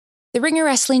The Ringer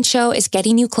Wrestling Show is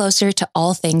getting you closer to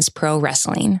all things pro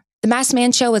wrestling. The Masked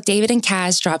Man Show with David and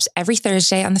Kaz drops every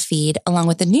Thursday on the feed, along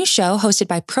with a new show hosted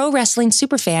by pro wrestling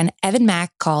superfan Evan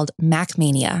Mack called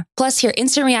MackMania. Plus, hear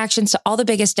instant reactions to all the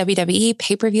biggest WWE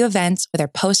pay-per-view events with our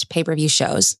post-pay-per-view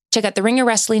shows. Check out The Ringer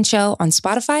Wrestling Show on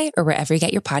Spotify or wherever you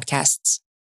get your podcasts.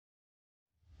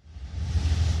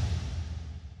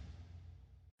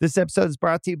 This episode is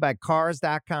brought to you by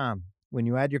Cars.com. When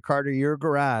you add your car to your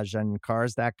garage on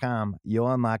Cars.com,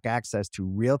 you'll unlock access to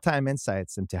real-time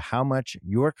insights into how much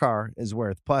your car is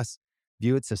worth. Plus,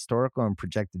 view its historical and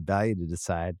projected value to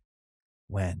decide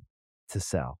when to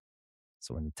sell.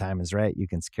 So when the time is right, you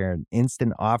can secure an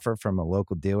instant offer from a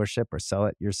local dealership or sell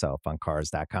it yourself on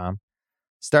Cars.com.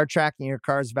 Start tracking your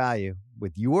car's value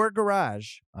with your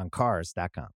garage on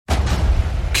Cars.com.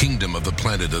 Kingdom of the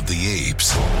Planet of the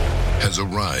Apes has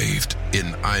arrived in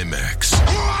IMAX.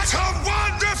 What a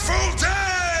wonderful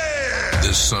day!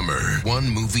 This summer, one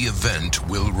movie event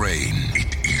will reign.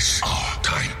 It is our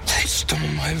time. They stole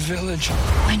my village.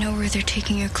 I know where they're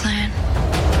taking your clan.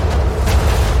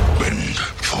 Bend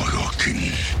for your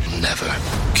king. Never.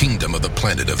 Kingdom of the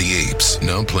Planet of the Apes,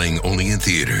 now playing only in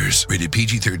theaters. Rated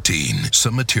PG-13.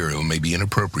 Some material may be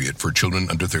inappropriate for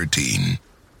children under 13.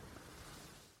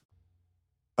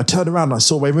 I turned around and I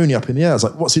saw Wayne Rooney up in the air. I was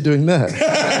like, what's he doing there? There's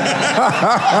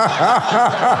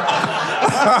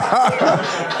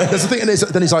the thing, and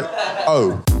then he's like,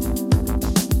 oh.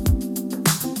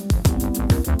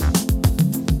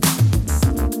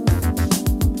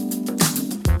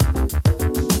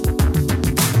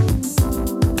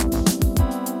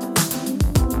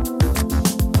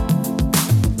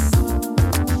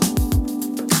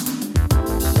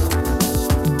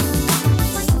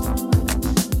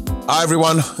 Hi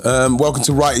everyone, welcome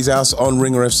to Righty's House on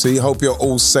Ringer FC. Hope you're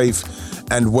all safe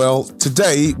and well.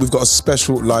 Today we've got a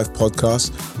special live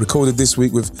podcast recorded this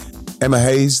week with Emma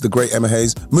Hayes, the great Emma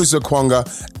Hayes, Musa Okwonga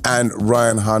and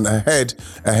Ryan Hunn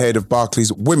ahead of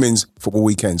Barclays Women's Football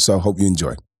Weekend. So I hope you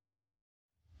enjoy.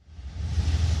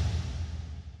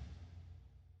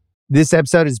 This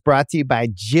episode is brought to you by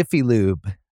Jiffy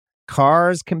Lube.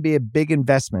 Cars can be a big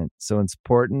investment, so it's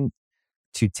important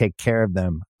to take care of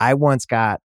them. I once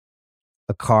got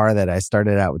a car that I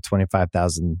started out with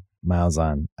 25,000 miles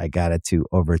on. I got it to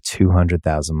over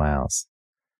 200,000 miles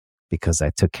because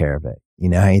I took care of it. You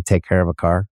know how you take care of a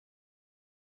car?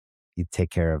 You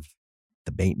take care of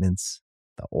the maintenance,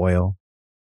 the oil,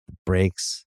 the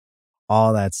brakes,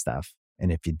 all that stuff. And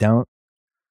if you don't,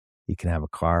 you can have a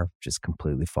car just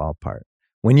completely fall apart.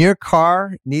 When your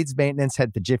car needs maintenance,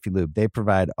 head to Jiffy Lube. They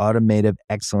provide automotive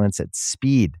excellence at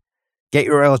speed. Get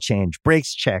your oil change,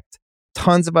 brakes checked,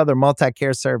 tons of other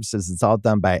multi-care services. It's all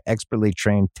done by expertly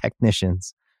trained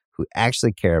technicians who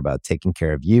actually care about taking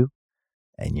care of you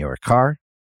and your car.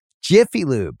 Jiffy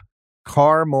Lube,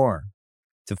 car more.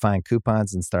 To find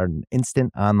coupons and start an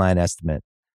instant online estimate,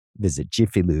 visit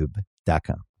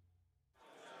jiffylube.com.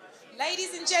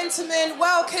 Ladies and gentlemen,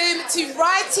 welcome to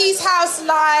Righty's House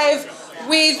Live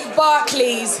with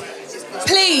Barclays.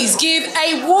 Please give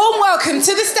a warm welcome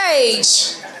to the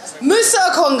stage, Musa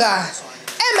Okwonga,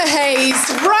 Emma Hayes,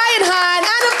 Ryan Hunn,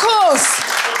 and of course,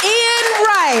 Ian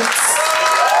Wright.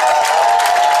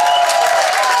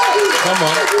 Come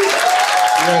on.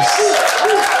 Yes.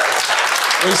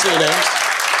 We see them.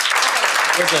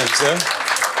 Good then, sir.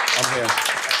 I'm here.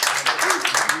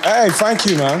 Hey, thank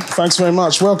you, man. Thanks very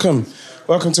much. Welcome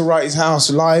to Righty's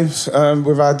House Live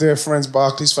with our dear friends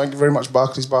Barclays. Thank you very much,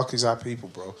 Barclays. Barclays are our people,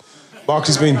 bro.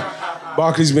 Barclays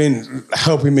been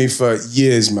helping me for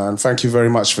years, man. Thank you very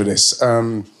much for this.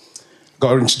 Got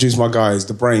to introduce my guys,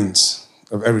 the brains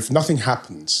of everything. Nothing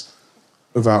happens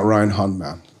without Ryan Hunn,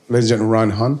 man. Ladies and gentlemen, Ryan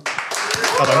Hunn.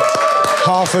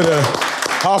 Half of the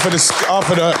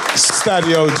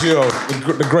Stadio duo,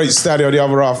 the great Stadio. The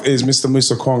other half is Mr.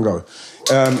 Musa Okwonga.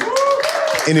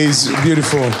 In his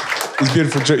beautiful,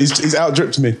 he's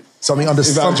out-dripped me. Something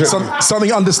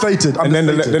understated. And then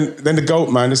the GOAT,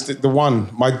 man, is the one.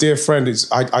 My dear friend,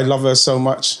 I love her so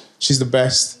much. She's the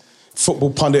best.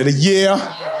 Football pundit of the year.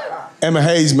 Emma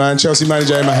Hayes, man. Chelsea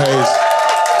manager Emma Hayes.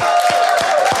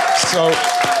 So,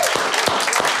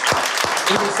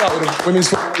 we start with the Women's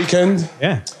Football Weekend.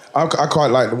 Yeah. I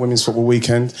quite like the Women's Football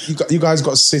Weekend. You guys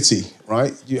got City,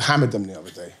 right? You hammered them the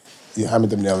other day. You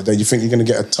think you're going to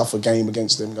get a tougher game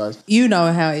against them, guys? You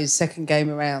know how it is, second game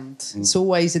around. It's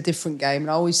always a different game.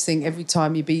 And I always think every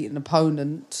time you beat an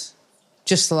opponent,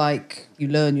 just like you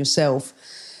learn yourself,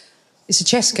 it's a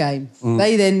chess game.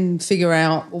 They then figure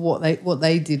out what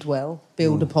they did well,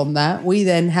 build upon that. We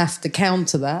then have to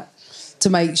counter that to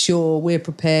make sure we're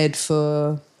prepared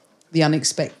for the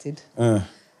unexpected.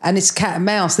 and it's cat and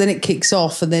mouse. Then it kicks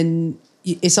off, and then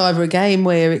it's either a game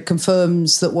where it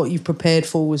confirms that what you've prepared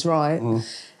for was right,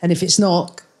 and if it's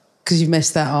not, because you've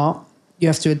messed that up, you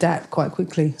have to adapt quite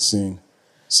quickly. Seen.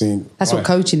 That's what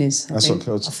coaching is. I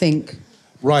think.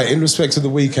 Right, in respect to the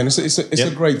weekend, it's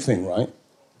a great thing, right?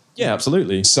 Yeah,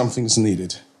 absolutely. It's something that's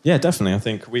needed. Yeah, definitely. I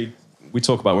think we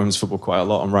talk about women's football quite a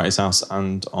lot on Wrighty's House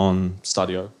and on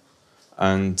Stadio,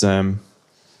 and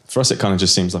for us, it kind of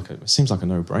just seems like a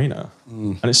no-brainer,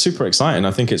 and it's super exciting.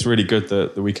 I think it's really good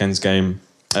that the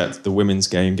women's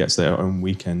game gets their own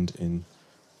weekend in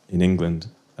England,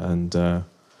 and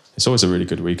it's always a really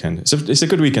good weekend. It's a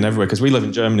good weekend everywhere because we live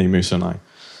in Germany, Musa and I,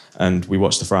 and we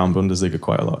watch the Frauen Bundesliga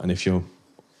quite a lot. And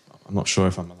I'm not sure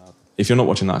if I'm allowed. If you're not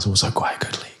watching that, it's also quite a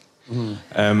good league,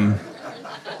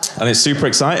 and it's super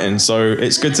exciting. So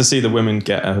it's good to see the women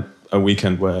get a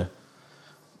weekend where,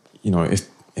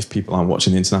 if people aren't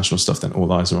watching the international stuff, then all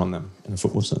eyes are on them in a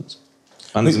football sense.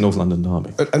 And there's a North London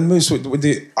derby. And Moose,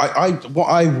 what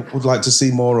I would like to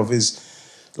see more of is,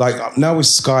 like, now with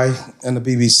Sky and the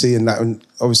BBC and that, and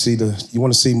obviously you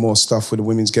want to see more stuff with the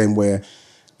women's game where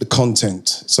the content,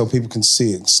 so people can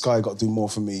see it. Sky got to do more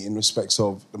for me in respects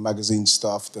of the magazine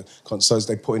stuff, so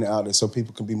they're putting it out there so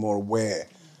people can be more aware.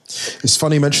 It's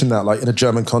funny you mentioned that, like in a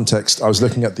German context. I was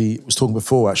looking at was talking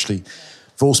before actually,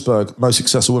 Wolfsburg, most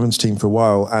successful women's team for a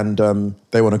while, and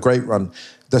they were on a great run.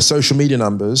 Their social media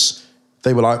numbers,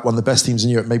 they were like one of the best teams in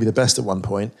Europe, maybe the best at one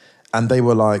point, and they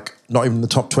were like not even in the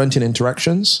top 20 in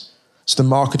interactions. So the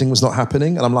marketing was not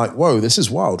happening, and I'm like, whoa, this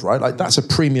is wild, right? Like that's a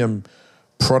premium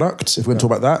product, if we're going to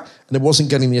talk about that, and it wasn't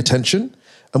getting the attention.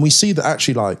 And we see that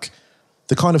actually, like,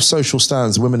 the kind of social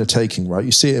stands women are taking, right?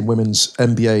 You see it in women's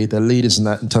NBA, they're leaders in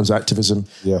that in terms of activism.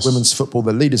 Yes. Women's football,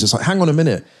 they're leaders. It's like, hang on a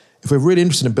minute. If we're really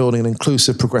interested in building an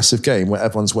inclusive, progressive game where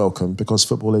everyone's welcome, because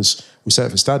football is, we say it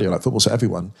for Stadio, like football's for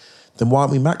everyone, then why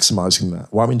aren't we maximising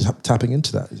that? Why aren't we tapping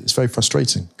into that? It's very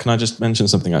frustrating. Can I just mention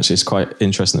something, actually? It's quite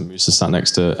interesting that Musa sat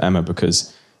next to Emma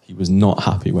because he was not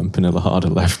happy when Pernilla Harder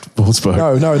left Wolfsburg.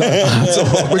 No.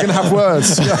 We're going to have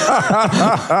words.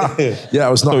 Yeah, I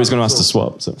was not. I thought he was going to ask to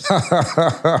swap. So.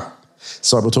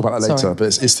 Sorry, we'll talk about that later, but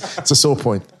it's a sore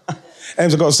point.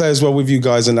 Ems, I've got to say as well with you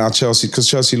guys and now Chelsea, because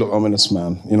Chelsea look ominous,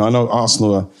 man. I know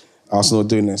Arsenal are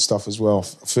doing their stuff as well.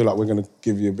 I feel like we're going to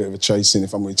give you a bit of a chasing,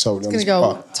 if I'm going to be totally honest. It's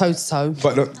going to go toe-to-toe.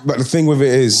 But the thing with it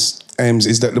is, Ems,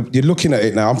 is that you're looking at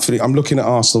it now. I'm looking at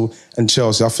Arsenal and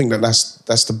Chelsea. I think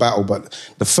that's the battle. But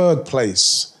the third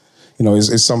place,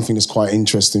 is something that's quite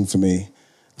interesting for me.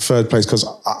 Third place, because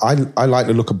I like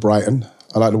the look of Brighton.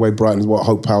 I like the way what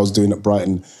Hope Powell's doing at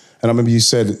Brighton. And I remember you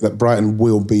said that Brighton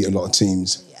will beat a lot of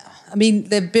teams. Yeah. I mean,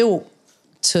 they're built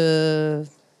to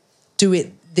do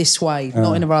it this way,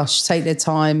 not in a rush. Take their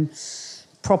time,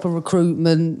 proper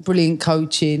recruitment, brilliant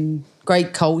coaching,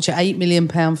 great culture, £8 million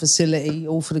facility,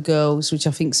 all for the girls, which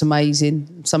I think is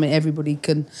amazing, something everybody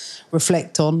can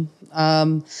reflect on.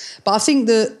 But I think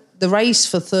that the race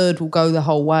for third will go the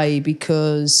whole way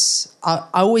because I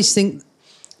always think,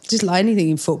 just like anything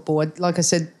in football, like I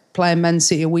said, playing Man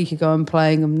City a week ago and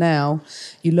playing them now,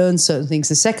 you learn certain things.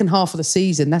 The second half of the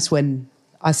season, that's when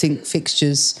I think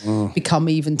fixtures become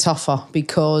even tougher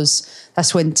because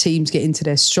that's when teams get into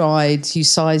their stride, you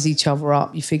size each other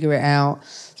up, you figure it out,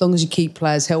 as long as you keep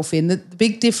players healthy. And the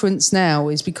big difference now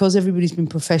is because everybody's been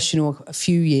professional a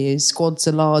few years, squads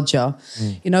are larger,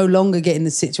 you're no longer getting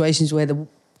the situations where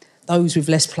those with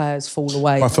less players fall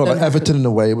away. I felt like Everton in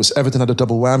a way, Everton had a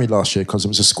double whammy last year because it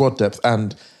was a squad depth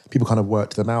and people kind of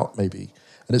worked them out maybe.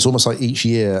 And it's almost like each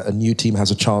year a new team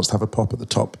has a chance to have a pop at the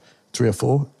top 3 or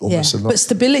 4. Almost. Yeah. But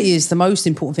stability is the most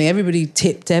important thing. Everybody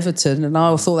tipped Everton and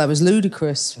I thought that was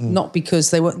ludicrous, not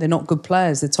because they're not good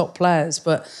players, they're top players.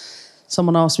 But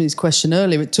someone asked me this question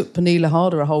earlier. It took Pernilla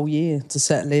Harder a whole year to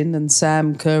settle in and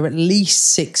Sam Kerr at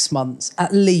least 6 months,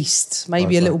 at least,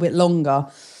 maybe a little bit longer.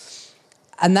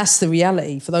 And that's the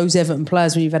reality. For those Everton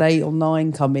players, when you've had 8 or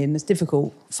 9 come in, it's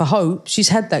difficult. For Hope, she's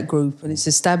had that group and it's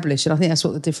established. And I think that's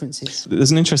what the difference is.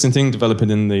 There's an interesting thing developing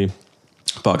in the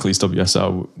Barclays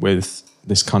WSL with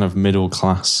this kind of middle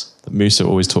class that Musa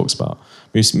always talks about.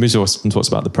 Musa often talks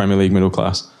about the Premier League middle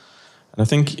class. And I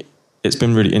think it's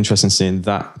been really interesting seeing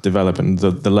that develop and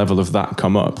the level of that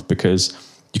come up because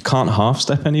you can't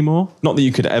half-step anymore. Not that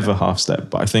you could ever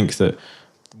half-step, but I think that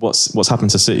what's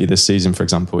happened to City this season, for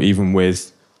example, even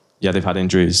with, they've had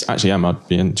injuries. Actually, I'd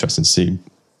be interested to see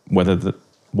whether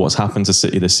what's happened to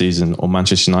City this season or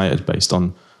Manchester United based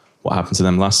on what happened to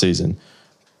them last season,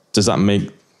 does that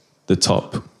make the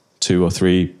top 2 or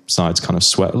 3 sides kind of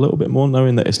sweat a little bit more,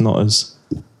 knowing that it's not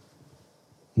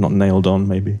nailed on,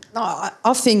 maybe? No,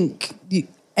 I think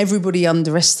everybody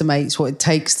underestimates what it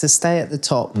takes to stay at the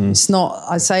top. It's not,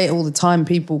 I say it all the time,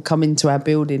 people come into our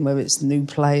building, whether it's new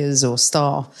players or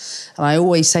staff, and I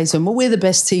always say to them, well, we're the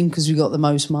best team because we got the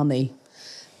most money.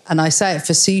 And I say it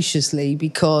facetiously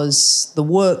because the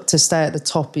work to stay at the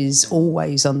top is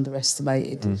always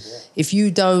underestimated. If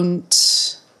you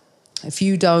don't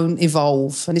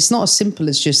evolve, and it's not as simple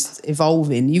as just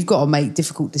evolving, you've got to make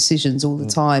difficult decisions all the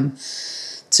time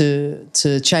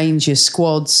to change your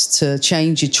squads, to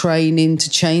change your training, to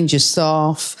change your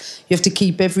staff. You have to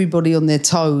keep everybody on their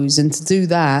toes, and to do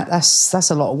that, that's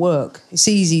a lot of work. It's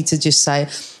easy to just say,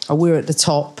 oh, we're at the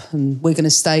top and we're going to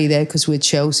stay there because we're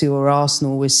Chelsea or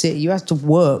Arsenal or we're City. You have to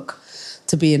work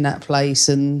to be in that place,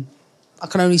 and I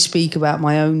can only speak about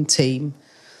my own team.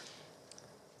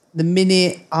 The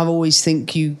minute I always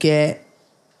think you get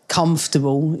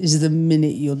comfortable is the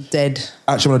minute you're dead.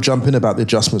 Actually, I want to jump in about the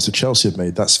adjustments that Chelsea have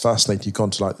made. That's fascinating. You've gone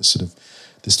to like this sort of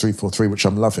this 3-4-3, which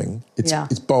I'm loving.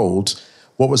 It's bold.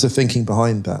 What was the thinking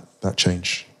behind that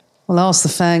change? Well, ask the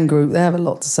fan group. They have a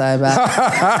lot to say about it.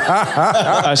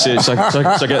 Actually, should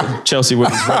I get Chelsea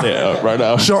Women's Reddit right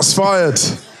now? Shots fired.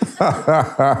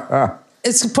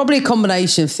 It's probably a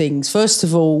combination of things. First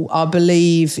of all, I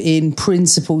believe in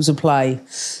principles of play.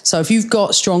 So if you've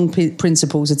got strong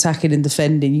principles, attacking and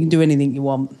defending, you can do anything you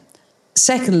want.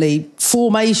 Secondly,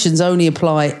 formations only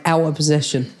apply out of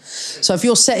possession. So if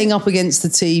you're setting up against the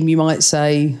team, you might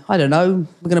say, I don't know,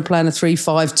 we're going to play in a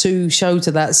 3-5-2, show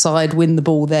to that side, win the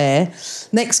ball there.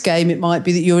 Next game, it might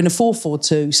be that you're in a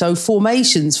 4-4-2. So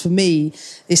formations, for me,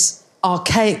 this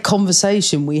archaic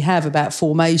conversation we have about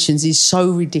formations is so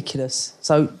ridiculous.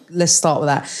 So let's start with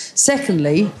that.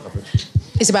 Secondly,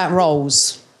 it's about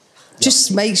roles.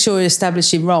 Just make sure you're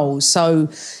establishing roles. So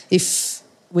if,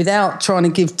 without trying to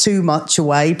give too much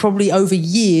away, probably over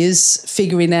years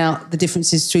figuring out the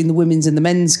differences between the women's and the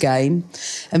men's game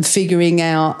and figuring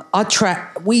out,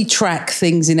 we track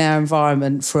things in our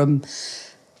environment from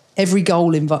every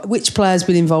goal, which player's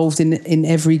been involved in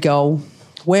every goal,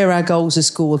 where our goals are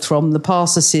scored from, the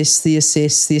pass assists, the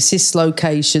assist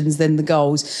locations, then the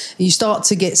goals. And you start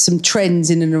to get some trends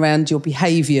in and around your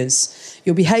behaviours.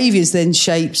 Your behaviours then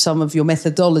shape some of your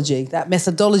methodology. That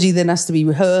methodology then has to be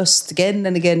rehearsed again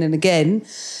and again and again.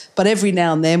 But every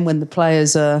now and then when the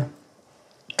players are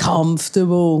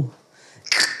comfortable,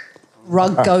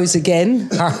 rug goes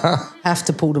again. Have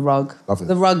to pull the rug.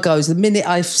 The rug goes. The minute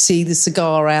I see the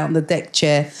cigar out on the deck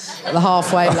chair at the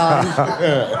halfway line,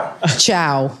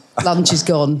 ciao, lunch is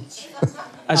gone.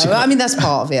 Actually, I mean, that's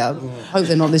part of it. I hope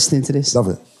they're not listening to this. Love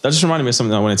it. That just reminded me of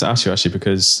something I wanted to ask you, actually,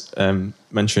 because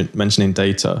mentioning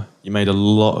data, you made a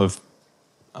lot of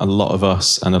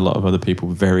us and a lot of other people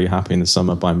very happy in the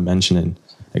summer by mentioning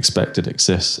expected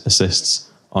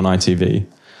assists on ITV,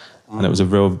 and it was a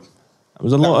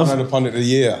lot of pundit of the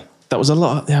year. That was a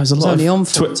lot. Yeah, it was a lot. It's only on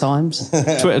 4 times.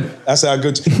 Twitter. That's how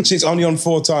good. She's only on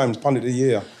 4 times. Pundit of the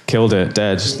year. Killed it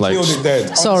dead. Like, killed it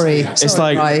dead. Sorry. It's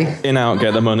like in out,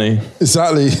 get the money.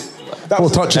 Exactly. 4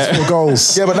 touches, 4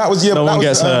 goals. Yeah, but that was no one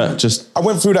gets hurt. Just I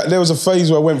went through that. There was a phase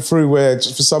where I went through where,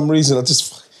 just for some reason, I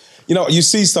just, you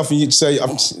see stuff and you'd say,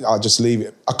 I'll just leave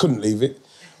it. I couldn't leave it,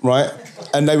 right?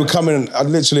 And they were coming. I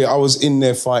was in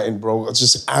there fighting, bro. I was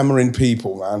just hammering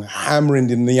people, man, hammering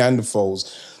the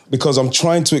Neanderthals, because I'm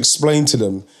trying to explain to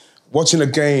them, watching the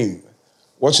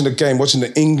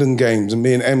England games, and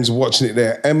me and Em's watching it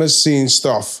there. Emma's seeing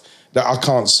stuff that I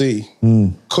can't see,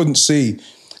 couldn't see.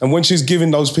 And when she's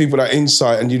giving those people that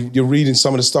insight and you're reading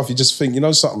some of the stuff, you just think, you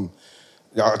know something?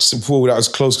 I just pulled that as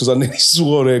close because I nearly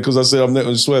swore there because I said I'm not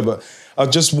going to swear, but I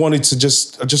just want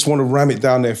to ram it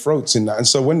down their throats in that. And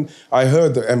so when I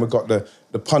heard that Emma got the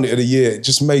pundit of the year, it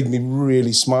just made me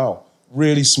really smile.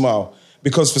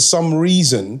 Because for some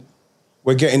reason,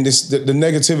 we're getting the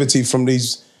negativity from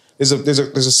these. There's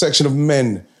a section of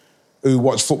men who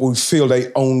watch football who feel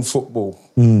they own football,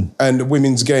 and the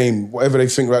women's game, whatever they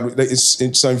think about it,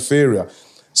 it's so inferior.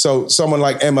 So someone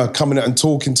like Emma coming out and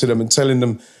talking to them and telling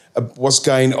them what's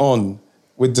going on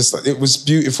with this, it was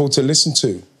beautiful to listen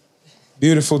to.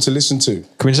 Beautiful to listen to.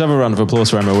 Can we just have a round of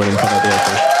applause for Emma winning Pundit of the Year?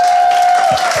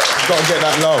 You've got to get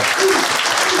that love.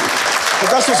 But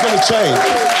that's what's going to change.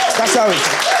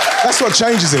 That's what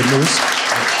changes it, Lewis.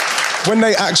 When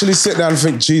they actually sit down and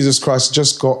think, Jesus Christ,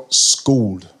 just got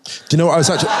schooled. Do you know what I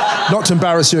was actually... Not to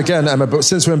embarrass you again, Emma, but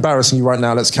since we're embarrassing you right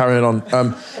now, let's carry it on.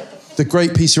 The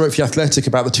great piece you wrote for The Athletic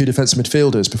about the 2 defensive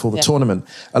midfielders before the tournament,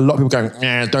 a lot of people going,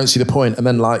 don't see the point. And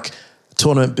then, the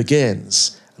tournament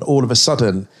begins, and all of a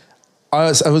sudden... I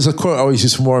was a quote I always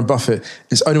use from Warren Buffett.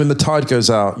 It's only when the tide goes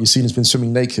out, you've seen he's been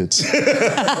swimming naked.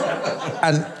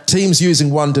 And teams using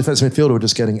one defensive midfielder were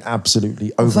just getting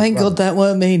absolutely overrun. Thank God that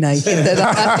weren't me naked. They're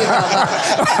not happy about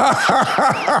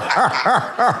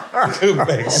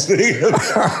that.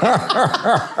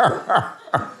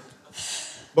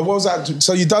 But what was that?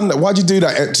 So you done that? Why'd you do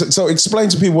that? So explain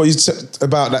to people what you said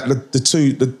about that,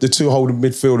 the two holding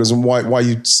midfielders and why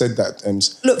you said that,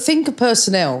 Ems. Look, think of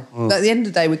personnel. At the end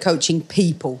of the day, we're coaching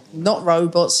people, not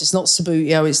robots. It's not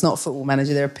Sabutio. It's not Football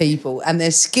Manager. They're people, and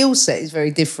their skill set is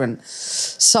very different.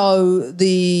 So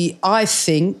I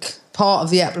think part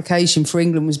of the application for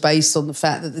England was based on the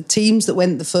fact that the teams that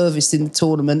went the furthest in the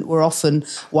tournament were often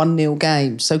 1-0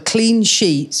 games. So clean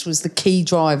sheets was the key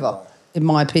driver, in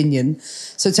my opinion.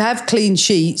 So to have clean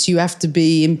sheets, you have to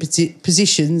be in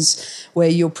positions where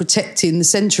you're protecting the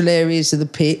central areas of the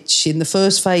pitch in the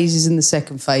first phases and the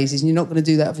second phases, and you're not going to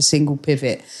do that with a single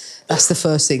pivot. That's the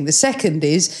first thing. The second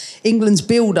is England's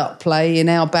build-up play in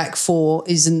our back four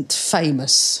isn't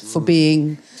famous for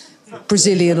being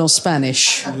Brazilian or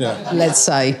Spanish, let's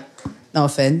say. No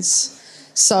offence.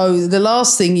 So the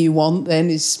last thing you want then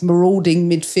is marauding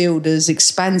midfielders,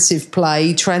 expansive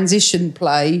play, transition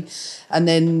play, and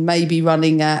then maybe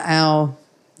running our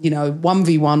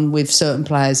 1v1 with certain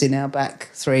players in our back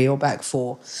three or back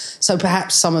four. So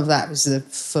perhaps some of that was the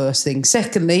first thing.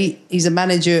 Secondly, he's a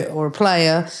manager or a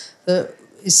player that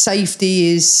his safety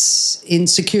is in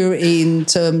security in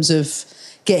terms of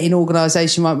getting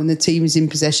organisation right when the team is in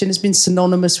possession has been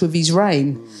synonymous with his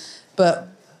reign.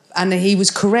 And he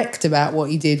was correct about what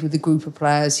he did with the group of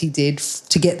players he did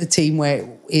to get the team where it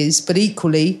is. But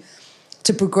equally,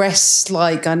 to progress,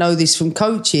 like I know this from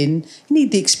coaching, you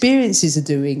need the experiences of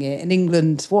doing it. In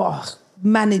England,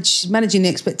 managing the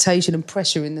expectation and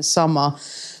pressure in the summer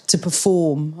to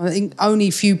perform. I think only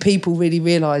a few people really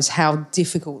realise how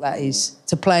difficult that is,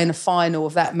 to play in a final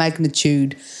of that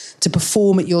magnitude, to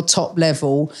perform at your top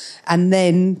level, and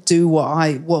then do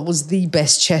what was the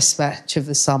best chess match of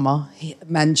the summer,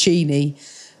 Mancini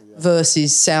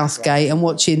versus Southgate, and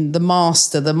watching the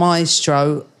master, the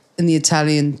maestro in the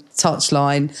Italian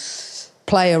touchline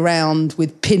play around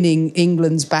with pinning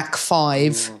England's back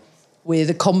five with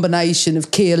a combination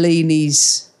of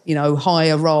Chiellini's,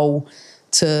 higher role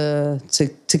to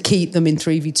keep them in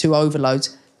 3v2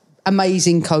 overloads.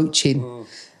 Amazing coaching.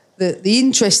 The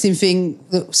interesting thing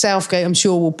that Southgate, I'm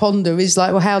sure, will ponder is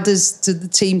like, well, how does the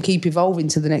team keep evolving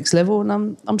to the next level?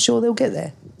 And I'm sure they'll get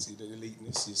there. See the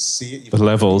eliteness, you see it. The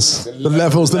levels. The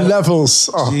levels.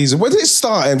 Oh. Jesus. Where did it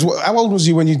start, Ems? How old was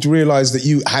you when you realised that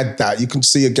you had that? You can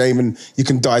see a game and you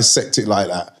can dissect it like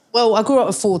that. Well, I grew up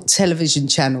with 4 television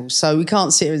channels, so we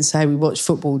can't sit here and say we watch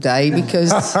Football Day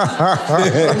because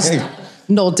it was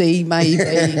Noddy, maybe,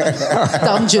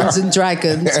 Dungeons and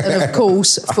Dragons, and of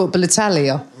course, Football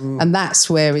Italia. And that's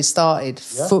where it started.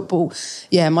 Yeah. Football.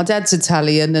 Yeah, my dad's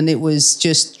Italian, and it was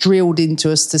just drilled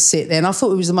into us to sit there. And I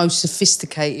thought it was the most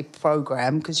sophisticated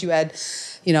programme because you had,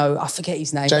 I forget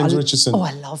his name. James Richardson. Oh,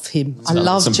 I love him. I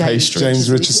love James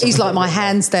Richardson. He's like my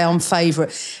hands down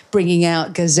favourite, bringing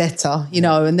out Gazzetta,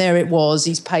 and there it was,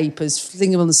 these papers,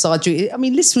 fling them on the side. I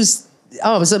mean, this was,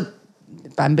 I was a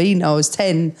Bambino, I was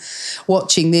 10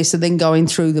 watching this and then going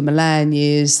through the Milan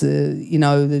years,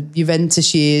 the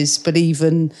Juventus years, but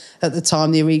even at the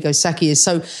time, the Arrigo Sacchi years.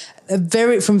 So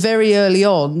from very early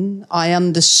on, I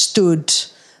understood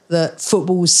that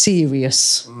football was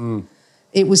serious.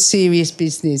 It was serious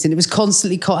business, and it was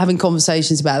constantly having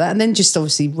conversations about that, and then just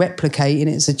obviously replicating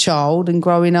it as a child and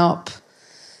growing up.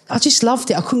 I just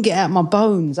loved it. I couldn't get it out of my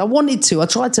bones. I wanted to. I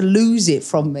tried to lose it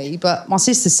from me, but my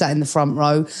sister sat in the front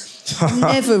row.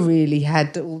 Never really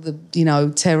had all the,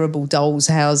 terrible dolls'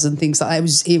 house and things like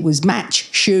that. It was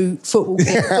match, shoot, football,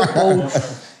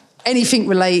 anything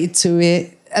related to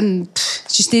it, and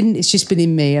it's just been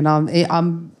in me, and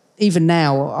I'm even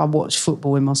now, I watch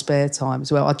football in my spare time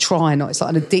as well. I try not. It's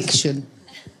like an addiction.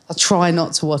 I try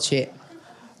not to watch it.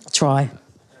 I try.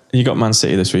 You got Man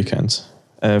City this weekend.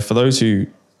 For those who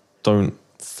don't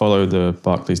follow the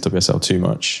Barclays WSL too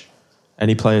much,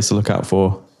 any players to look out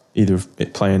for, either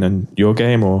playing in your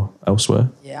game or elsewhere?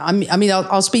 Yeah, I mean,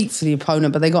 I'll speak for the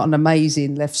opponent, but they got an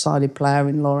amazing left-sided player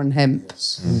in Lauren Hemp,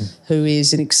 who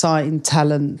is an exciting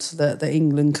talent that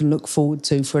England can look forward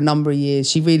to for a number of years.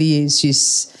 She really is.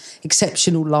 She's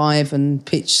exceptional live and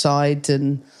pitch side,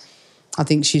 and I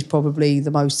think she's probably the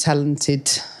most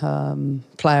talented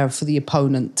player for the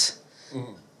opponent.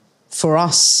 For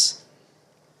us,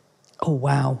 oh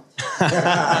wow.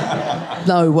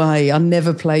 No way, I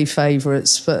never play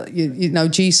favourites, but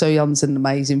Ji So-yeon's an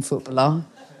amazing footballer,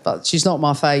 but she's not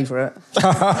my favourite.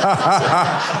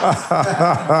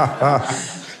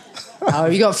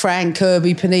 You got Fran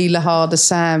Kirby, Pernilla Harder,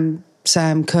 Sam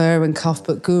Sam Kerr and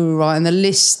Cuthbert Guru, right? And the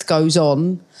list goes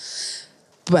on.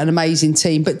 But an amazing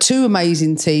team. But two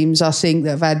amazing teams, I think, that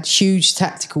have had huge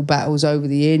tactical battles over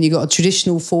the year. And you've got a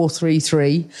traditional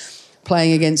 4-3-3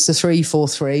 playing against the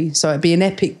 3-4-3. So it'd be an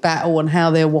epic battle on how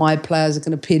their wide players are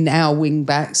going to pin our wing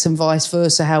backs and vice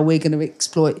versa, how we're going to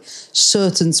exploit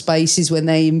certain spaces when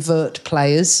they invert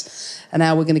players and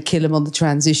how we're going to kill them on the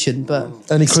transition. But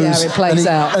any see clues, how it plays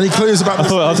out. Any clues about I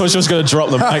thought she was just going to drop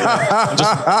the mic.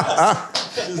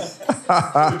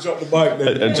 Drop the mic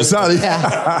then. Exactly.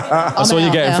 Yeah. That's what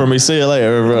you're getting from me. See you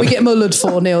later, everyone. We get mullered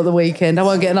 4-0 at the weekend. I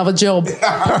won't get another job. What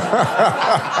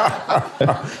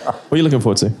are you looking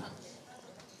forward to?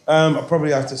 I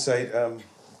probably have to say...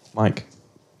 Mike.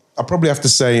 I probably have to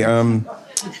say...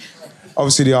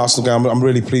 obviously, the Arsenal game, I'm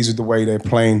really pleased with the way they're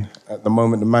playing. At the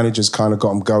moment, the manager's kind of got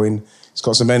them going. He's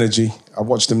got some energy. I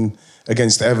watched him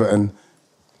against Everton.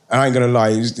 And I ain't going to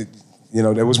lie,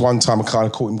 there was one time I kind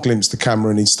of caught him glimpse the camera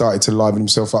and he started to liven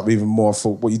himself up even more. I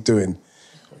thought, what are you doing?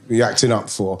 What are you acting up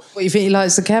for? What, you think he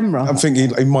likes the camera? I'm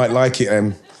thinking he might like it,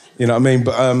 you know what I mean?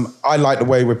 But I like the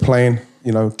way we're playing.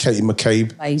 Katie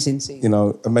McCabe. Amazing season.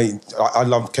 I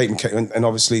love Katie McCabe and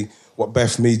obviously what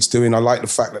Beth Mead's doing. I like the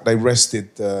fact that they rested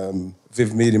Viv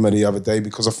Miedema the other day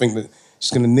because I think that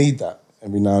she's going to need that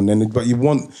every now and then. But you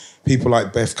want people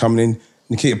like Beth coming in.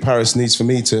 Nikita Paris needs for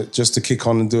me to kick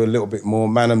on and do a little bit more.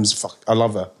 Manham's, I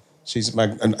love her. She's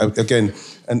that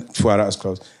was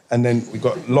close. And then we've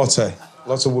got Lotte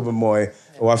Wubben-Moy,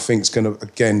 who I think is going to,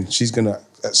 again, she's going to,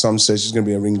 at some stage, she's going to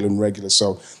be an England regular.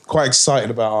 So quite excited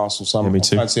about Arsenal. So me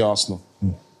too. I fancy Arsenal.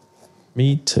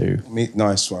 Me too.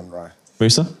 Nice one, right.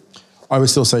 Musa? I would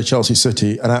still say Chelsea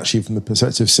City, and actually from the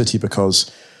perspective of City,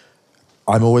 because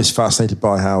I'm always fascinated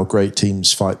by how great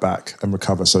teams fight back and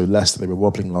recover. So Leicester, they were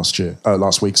wobbling last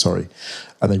week,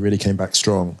 and they really came back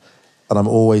strong. And I'm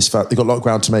always they've got a lot of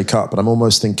ground to make up, but I'm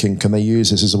almost thinking, can they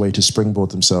use this as a way to springboard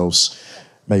themselves,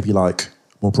 maybe like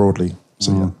more broadly?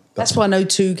 So yeah. That's why no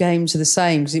two games are the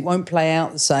same, because it won't play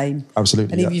out the same.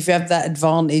 Absolutely. And if you have that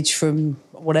advantage from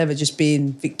whatever, just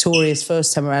being victorious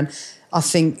first time around, I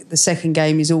think the second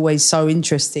game is always so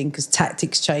interesting because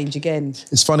tactics change again.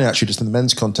 It's funny, actually, just in the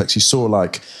men's context, you saw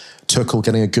like Tuchel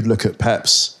getting a good look at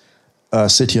Pep's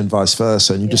City and vice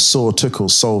versa, and you just saw Tuchel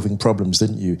solving problems,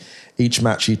 didn't you? Each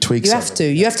match he tweaks.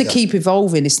 You have to keep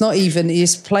evolving. It's not even,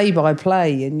 it's play by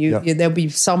play, and there'll be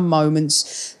some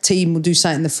moments team will do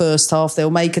something in the first half, they'll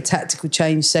make a tactical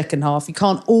change second half. You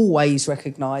can't always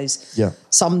recognise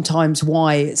sometimes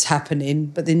why it's happening,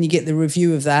 but then you get the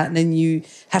review of that, and then you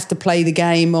have to play the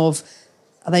game of,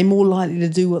 are they more likely to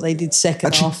do what they did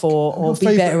second half or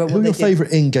be better at what they did? Who are your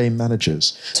favourite in-game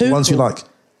managers? Tuchel. The ones you like.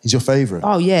 He's your favourite.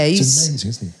 Oh, yeah. He's amazing,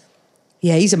 isn't he?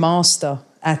 Yeah, he's a master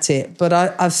at it. But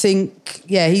I think,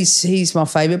 he's my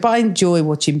favourite. But I enjoy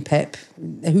watching Pep.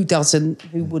 Who doesn't?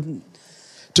 Who wouldn't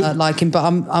like him? But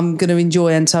I'm going to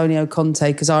enjoy Antonio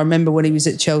Conte because I remember when he was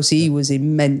at Chelsea, he was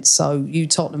immense. So you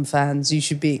Tottenham fans, you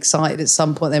should be excited at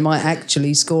some point. They might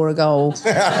actually score a goal.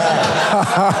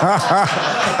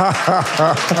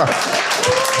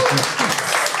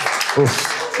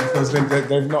 Because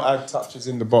they've not had touches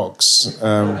in the box.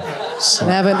 So.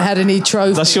 They haven't had any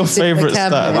trophies. That's your favourite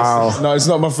stat. Wow. No, it's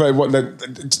not my favourite.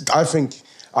 I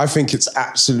think it's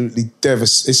absolutely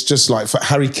devastating. It's just like for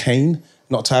Harry Kane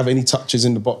not to have any touches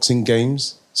in the box in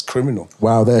games. It's criminal.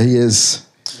 Wow, there he is.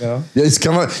 Yeah, he's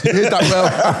come on. You did that well.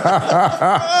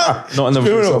 not in the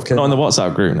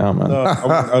WhatsApp group now, man. No,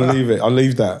 I'll leave it. I'll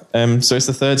leave that. So it's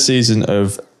the third season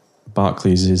of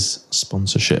Barclays'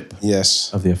 sponsorship.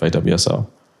 Yes. Of the FAWSL.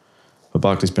 But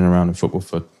Barclays been around in football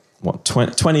for,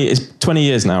 20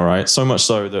 years now, right? So much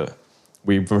so that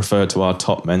we refer to our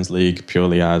top men's league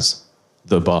purely as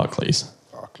the Barclays.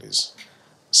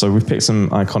 So we've picked some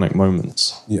iconic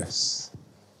moments. Yes.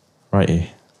 Righty.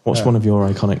 What's one of your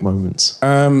iconic moments?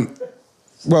 Well,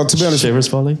 to be honest... Shearer's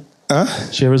volley?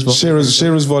 Shearer's volley?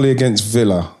 Shearer's volley against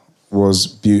Villa was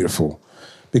beautiful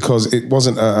because it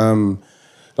wasn't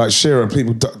like Shearer,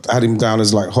 people had him down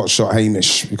as like hotshot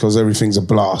Hamish because everything's a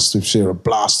blast with Shearer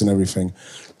blasting everything.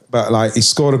 But like he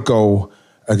scored a goal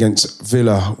against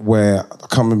Villa where I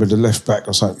can't remember the left back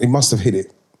or something. He must have hit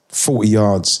it 40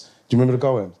 yards. Do you remember the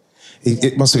goal?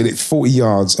 It must have hit it 40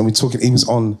 yards, and we're talking. He was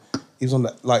on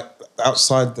the, like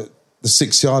outside the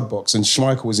 6-yard box, and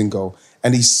Schmeichel was in goal,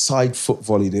 and he side foot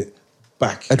volleyed it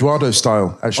back, Eduardo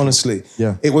style. Actually. Honestly,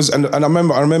 yeah. It was, and I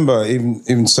remember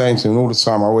even saying to him all the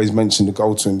time. I always mention the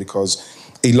goal to him because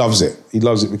he loves it. He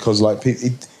loves it because like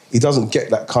he doesn't get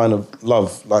that kind of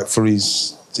love like for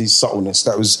his subtleness.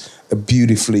 That was a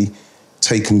beautifully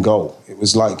taken goal. It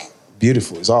was like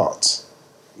beautiful. It's art,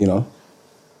 you know.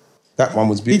 That one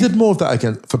was beautiful. He did more of that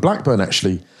again for Blackburn,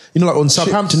 actually. You know, like on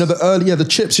Southampton, you know, the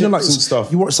chips, you know, like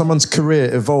stuff. You watch someone's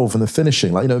career evolve and the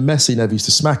finishing. Like, you know, Messi never used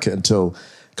to smack it until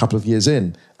a couple of years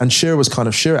in. And Shearer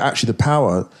actually the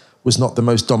power was not the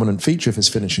most dominant feature of his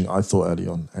finishing, I thought, early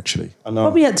on, actually. I know.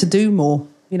 Probably had to do more.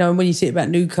 You know, and when you think about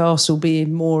Newcastle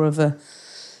being more of a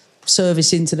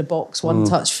service into the box,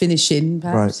 one-touch finishing,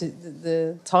 perhaps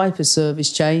the type of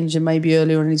service changed, and maybe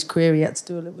earlier in his career he had to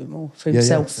do a little bit more for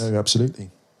himself. Yeah, absolutely.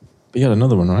 But you had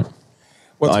another one, right?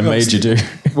 Well, I made you do.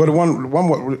 Well, the one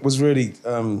what was really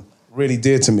really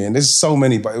dear to me, and there's so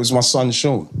many, but it was my son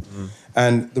Sean.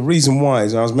 And the reason why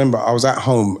is I was at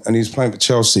home and he was playing for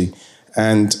Chelsea,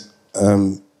 and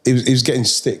he was getting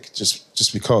stick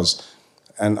just because.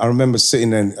 And I remember sitting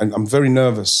there, and I'm very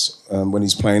nervous when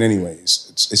he's playing anyway.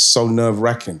 It's so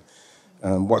nerve-wracking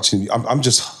watching. I'm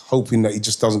just hoping that he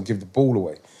just doesn't give the ball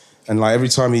away. And like every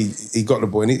time he got the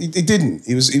ball, and he didn't.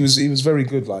 He was very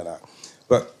good like that.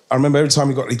 But I remember every time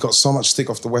he got so much stick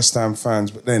off the West Ham fans.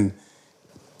 But then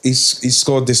he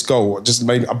scored this goal.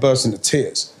 I burst into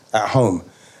tears at home.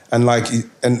 And like,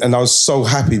 and I was so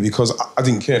happy because I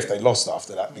didn't care if they lost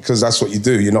after that, because that's what you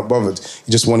do. You're not bothered.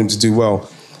 You just want him to do well.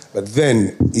 But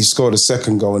then he scored a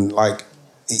second goal, and like,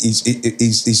 he's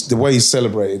the way he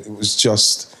celebrated, it was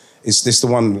just, it's the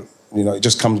one, you know, it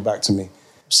just comes back to me.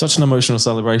 Such an emotional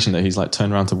celebration that he's like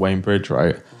turned around to Wayne Bridge,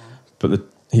 right? But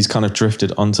he's kind of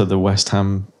drifted onto the West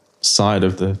Ham side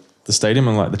of the stadium,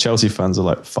 and like the Chelsea fans are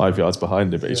like 5 yards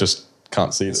behind him, but he just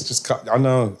can't see it. I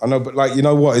know, but like, you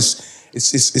know what?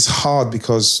 It's hard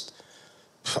because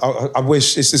I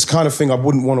wish it's this kind of thing I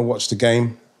wouldn't want to watch the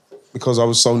game, because I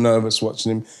was so nervous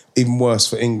watching him. Even worse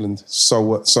for England, so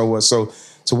worse. So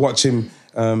to watch him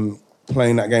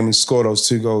playing that game and score those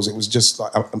 2 goals, it was just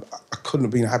like I couldn't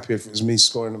have been happier if it was me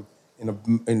scoring them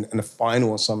in a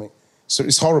final or something. So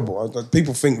it's horrible.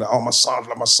 People think that, my son, I'd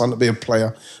love my son to be a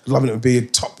player, I'd love him to be a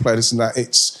top player, this and that.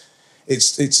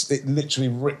 It literally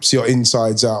rips your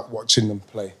insides out watching them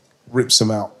play, rips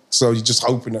them out. So you're just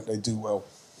hoping that they do well.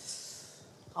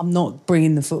 I'm not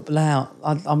bringing the football out.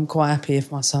 I'm quite happy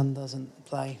if my son doesn't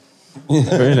play.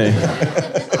 Really?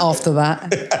 After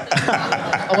that,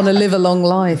 I want to live a long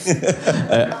life.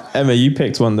 Emma, you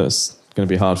picked one that's going to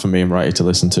be hard for me and Righty to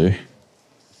listen to.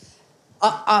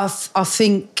 I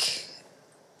think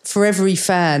for every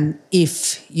fan,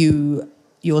 if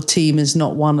your team has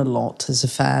not won a lot as a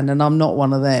fan, and I'm not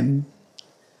one of them,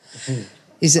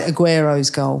 is it Aguero's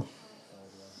goal?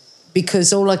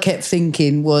 Because all I kept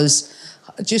thinking was,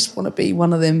 I just want to be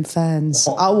one of them fans.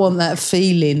 I want that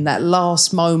feeling, that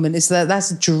last moment.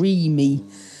 That's dreamy.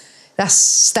 That's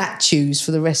statues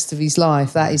for the rest of his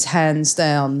life. That is hands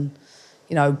down,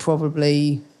 you know,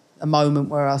 probably a moment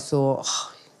where I thought,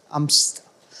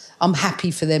 I'm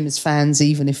happy for them as fans,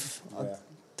 even if I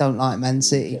don't like Man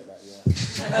City.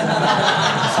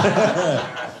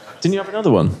 Didn't you have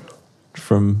another one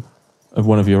of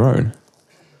one of your own?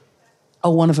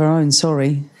 Oh, one of our own,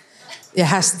 sorry. It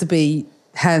has to be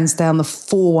hands down the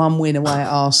 4-1 win away at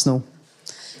Arsenal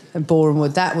and Boreham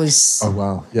Wood. That was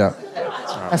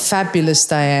a fabulous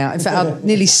day out. In fact, I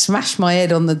nearly smashed my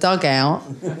head on the dugout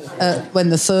when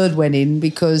the third went in,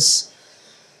 because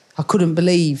I couldn't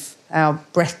believe how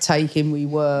breathtaking we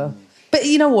were. But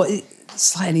you know what?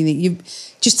 It's like anything.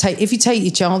 If you take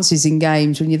your chances in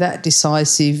games, when you're that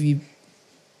decisive,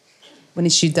 when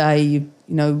it's your day, you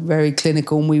know, very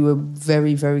clinical, and we were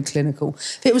very, very clinical.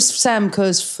 It was Sam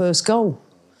Kerr's first goal.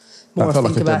 That felt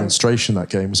like a demonstration, that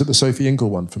game. Was it the Sophie Ingle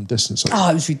one from distance? Oh,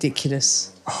 it was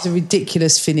ridiculous. It was a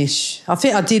ridiculous finish. I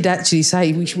think I did actually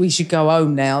say we should go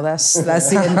home now. That's the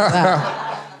end of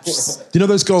that. Do you know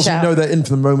those goals, you know they're in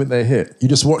from the moment they hit? You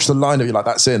just watch the lineup, you're like,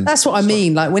 that's in. That's what I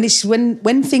mean. Like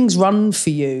when things run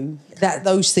for you, that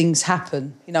those things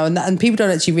happen. You know, and people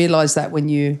don't actually realise that when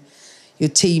your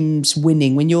team's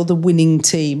winning. When you're the winning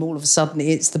team, all of a sudden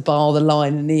it's the bar, the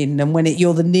line and in. And when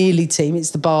you're the nearly team, it's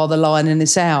the bar, the line and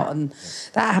it's out. And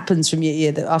that happens from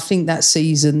year to year. I think that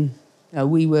season, you know,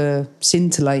 we were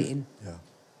scintillating. Yeah.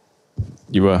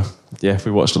 You were. Yeah,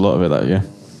 we watched a lot of it that year.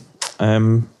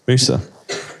 Musa?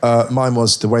 Mine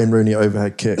was the Wayne Rooney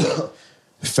overhead kick.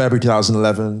 February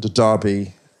 2011, the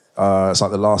derby. It's like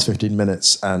the last 15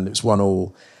 minutes and it was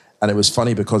 1-1. And it was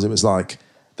funny because it was like,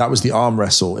 that was the arm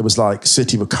wrestle. It was like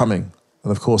City were coming.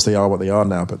 And of course they are what they are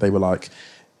now, but they were like,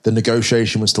 the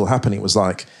negotiation was still happening. It was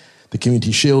like the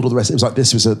Community Shield, all the rest. It was like,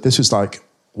 this was like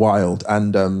wild.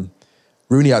 And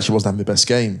Rooney actually wasn't having the best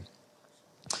game.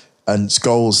 And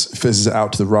Scholes fizzes it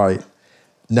out to the right.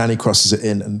 Nani crosses it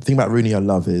in. And the thing about Rooney I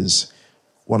love is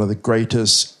one of the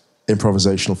greatest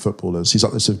improvisational footballers. He's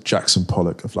like this sort of Jackson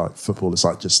Pollock of like footballers.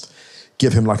 Like just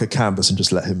give him like a canvas and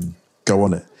just let him go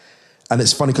on it. And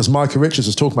it's funny because Micah Richards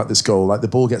was talking about this goal, like the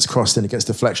ball gets crossed in, it gets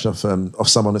deflection of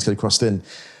someone that's getting crossed in.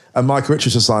 And Micah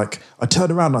Richards was like, I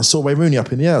turned around and I saw Wayne Rooney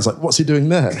up in the air. I was like, what's he doing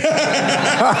there?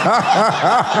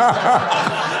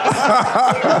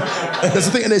 That's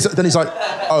the thing. And then he's like,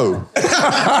 oh.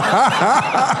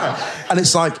 And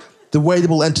it's like, the way the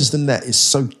ball enters the net is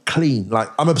so clean. Like,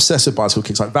 I'm obsessed with bicycle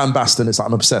kicks. Like Van Basten, it's like,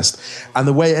 I'm obsessed. And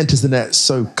the way it enters the net is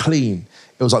so clean.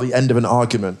 It was like the end of an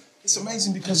argument. It's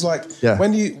amazing because, like,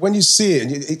 when you see it,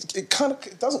 and it kind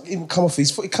of doesn't even come off his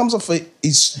foot. It comes off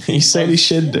his. He said he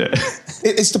shinned it.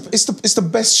 It's the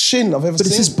best shin I've ever seen. But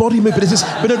it's his body movement.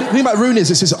 But the thing about Rooney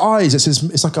is it's his eyes.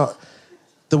 It's like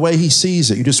the way he sees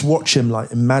it. You just watch him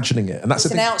like imagining it, and that's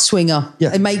it's an outswinger.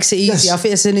 Yeah. It makes it easy. Yes. I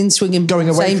think it's an in-swinging. Going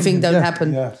away. Same thing don't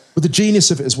happen. Yeah. But the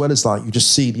genius of it as well is like you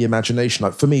just see the imagination.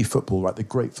 Like for me, football, like the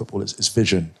great football is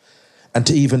vision, and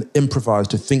to even improvise,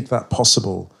 to think that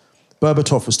possible.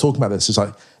 Berbatov was talking about this. It's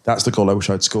like, that's the goal I wish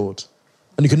I'd scored.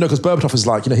 And you can know, because Berbatov is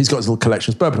like, he's got his little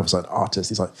collections. Berbatov's like an artist.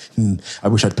 He's like, I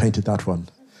wish I'd painted that one.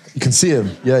 You can see him.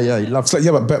 Yeah, he loves it.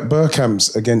 Like, but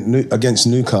Bergkamp's against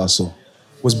Newcastle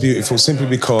was beautiful simply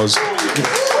because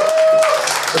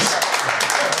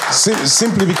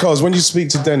when you speak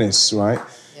to Dennis, right?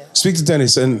 Yeah. Speak to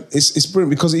Dennis, and it's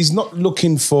brilliant because he's not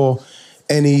looking for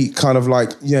any kind of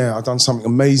like, I've done something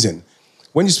amazing.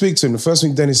 When you speak to him, the first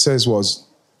thing Dennis says was,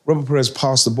 Robert Perez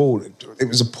passed the ball. It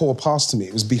was a poor pass to me.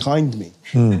 It was behind me,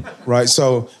 right?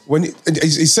 So when he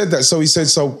said that,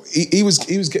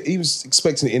 he was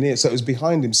expecting it in here, so it was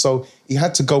behind him. So he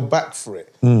had to go back for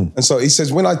it. And so he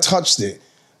says, when I touched it,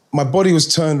 my body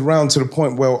was turned around to the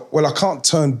point where, I can't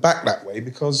turn back that way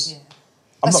because.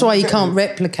 That's why you can't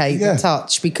replicate the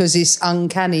touch because it's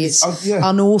uncanny. It's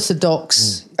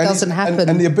unorthodox. It doesn't happen.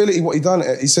 And the ability, what he done,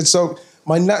 he said, so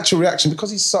my natural reaction, because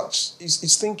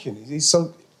he's thinking, he's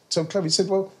so clever. He said,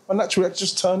 well, my natural reaction,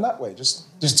 just turn that way.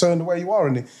 Just turn the way you are.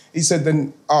 And he said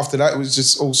then after that, it was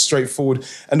just all straightforward.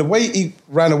 And the way he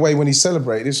ran away when he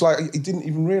celebrated, it's like he didn't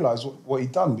even realise what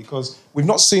he'd done because we've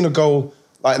not seen a goal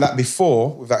like that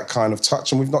before with that kind of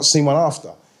touch and we've not seen one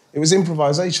after. It was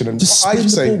improvisation. And just spin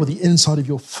the ball with the inside of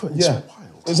your foot. It's wild.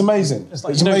 It was amazing.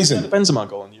 It's amazing. The Benzema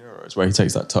goal in Euros where he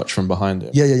takes that touch from behind him.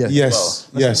 Yeah. Yes.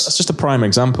 That's just a prime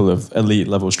example of elite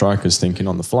level strikers thinking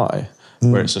on the fly.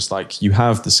 Where it's just like you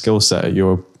have the skill set at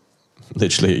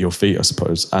literally at your feet, I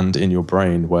suppose, and in your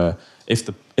brain. Where if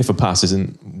a pass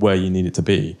isn't where you need it to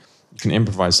be, you can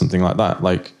improvise something like that.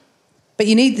 But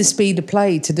you need the speed of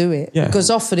play to do it. Yeah.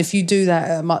 Because often, if you do that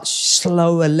at a much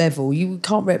slower level, you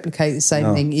can't replicate the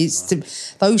same thing.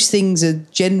 Those things are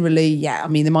generally,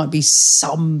 there might be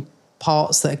some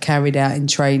parts that are carried out in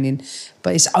training,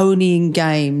 but it's only in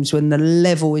games when the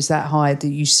level is that high that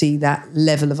you see that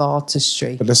level of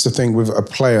artistry. But that's the thing with a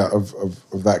player of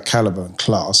that caliber and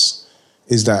class,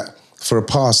 is that for a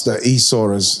pass that he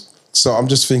saw as... So I'm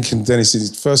just thinking, Dennis,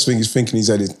 the first thing he's thinking in his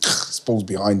head is, this ball's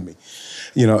behind me.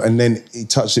 And then he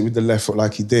touched it with the left foot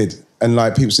like he did. And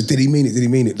like people say, did he mean it? Did he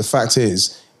mean it? The fact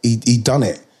is, he done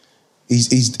it.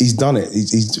 He's done it.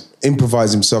 He's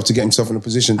improvised himself to get himself in a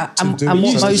position to do it.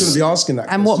 He shouldn't be asking that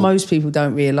question. What most people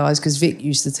don't realise, because Vic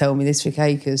used to tell me this, Vic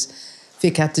Akers,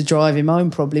 Vic had to drive him home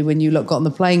probably when you lot got on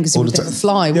the plane because he would never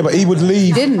fly. Yeah, but he would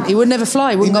leave. He didn't. He would never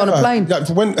fly. He wouldn't go on a plane.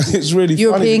 When it's really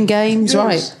European funny. games,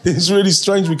 right. It's really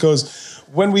strange because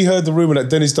when we heard the rumour that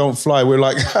Dennis don't fly, we're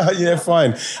like, yeah,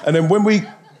 fine. And then when we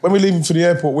leave him for the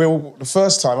airport, the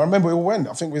first time, I remember we all went.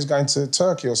 I think we was going to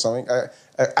Turkey or something,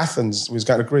 Athens, we was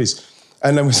going to Greece.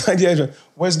 And then we said,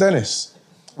 where's Dennis?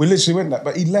 We literally went that,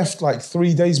 but he left like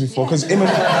 3 days before because him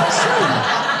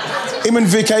and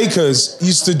Vic Akers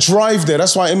used to drive there.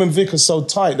 That's why him and Vic are so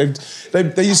tight.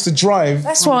 They used to drive.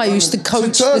 That's why I used to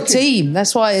coach the team.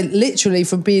 That's why literally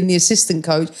from being the assistant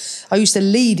coach, I used to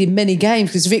lead in many games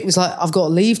because Vic was like, I've got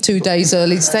to leave 2 days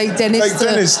early to take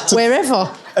Dennis to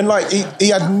wherever. And like he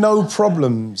had no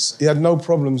problems. He had no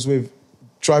problems with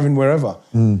driving wherever.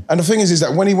 And the thing is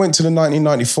that when he went to the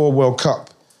 1994 World Cup,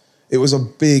 it was a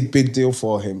big, big deal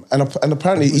for him. And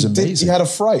apparently he had a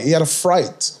fright. He had a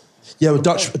fright. Yeah, a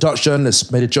Dutch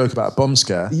journalist made a joke about a bomb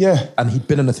scare. Yeah. And he'd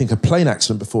been in, I think, a plane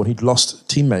accident before and he'd lost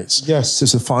teammates. Yes. So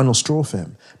it's the final straw for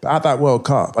him. But at that World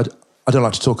Cup, I don't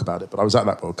like to talk about it, but I was at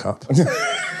that World Cup. Which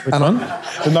one?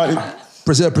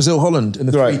 Brazil-Holland in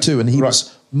the 3-2, and he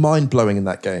was mind-blowing in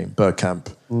that game,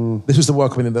 Bergkamp. This was the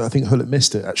World Cup that I think Hullet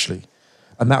missed it, actually.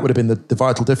 And that would have been the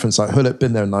vital difference. Like, Hullet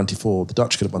been there in 94, the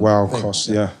Dutch could have won. Wow, of course,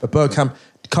 yeah. But Bergkamp,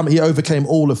 he overcame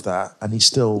all of that, and he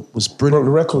still was brilliant. Broke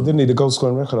the record, didn't he? The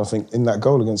goal-scoring record, I think, in that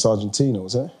goal against Argentina,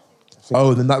 was it?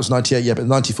 Oh, then that was 98, yeah, but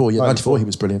 94, 94 he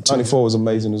was brilliant too. 94 was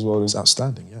amazing as well. It was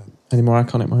outstanding, yeah. Any more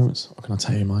iconic moments? Or can I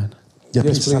tell you mine? Yeah,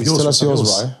 please tell us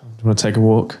yours, right? Do you want to take a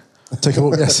walk? Take a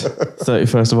walk, yes.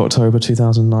 31st of October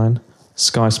 2009.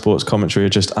 Sky Sports commentary are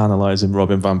just analysing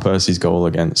Robin Van Persie's goal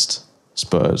against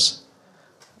Spurs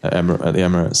at the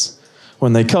Emirates.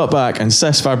 When they cut back and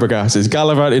Cesc Fabregas is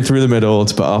gallivanting through the middle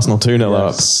to put Arsenal 2-0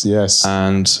 up. Yes.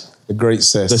 And the great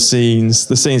Cesc. The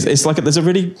scenes. It's like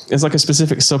a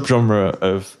specific subgenre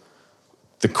of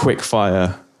the quick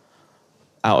fire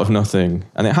out of nothing.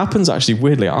 And it happens actually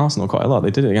weirdly at Arsenal quite a lot. They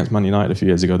did it against Man United a few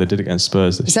years ago. They did it against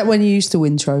Spurs. Is that when you used to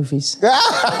win trophies?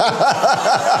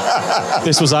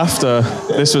 This was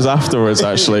afterwards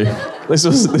actually. This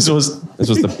was the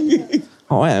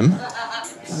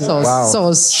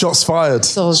Shots fired.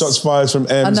 Shots fired from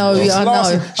M. I know.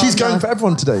 She's going for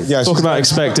everyone today. Yeah, talk about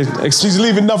expected. She's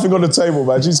leaving nothing on the table,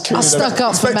 man. She's killing I stuck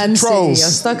up for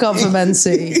Man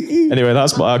City. Anyway,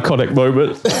 that's my iconic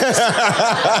moment.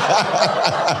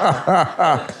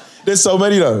 There's so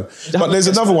many though, but there's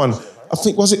another one. I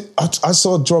think I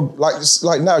saw Drogba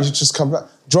like now you just come back.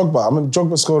 Drogba. I remember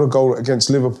Drogba scored a goal against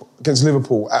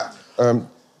Liverpool at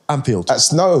Anfield. At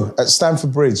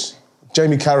Stamford Bridge.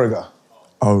 Jamie Carragher.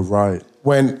 Oh right.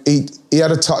 When he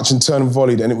had a touch and turned and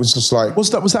volleyed, and it was just like...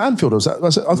 Was that Anfield? Or was it?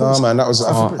 Man, that was...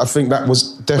 I think that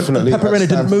was definitely... Pepe Reina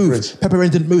didn't move. Pepe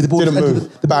Reina didn't move. The ball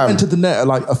entered the net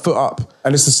like a foot up.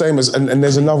 And it's the same as... And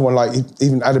there's another one, like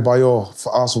even Adebayor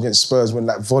for Arsenal against Spurs, when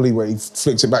that volley where he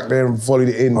flicked it back there and volleyed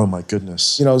it in. Oh my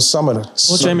goodness. You know, some of the...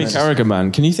 Well, Jamie Carragher,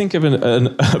 man, can you think of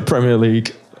a Premier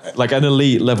League... like an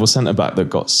elite level centre back that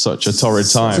got such a torrid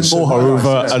time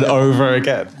over and over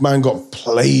again? Man got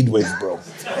played with, bro.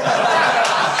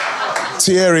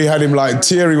 Thierry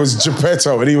was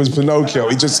Geppetto and he was Pinocchio.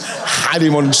 He just had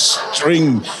him on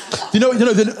string.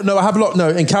 I have a lot. No,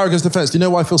 in Carragher's defence, do you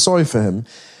know why I feel sorry for him?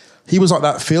 He was like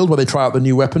that field where they try out the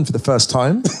new weapon for the first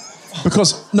time.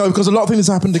 Because a lot of things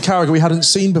happened to Carragher we hadn't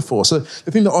seen before. So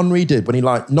the thing that Henry did when he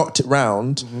like knocked it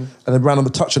round and then ran on the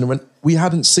touch and we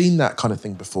hadn't seen that kind of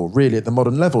thing before, really, at the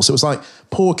modern level. So it was like,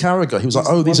 poor Carragher. He was like,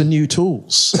 these are new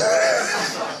tools.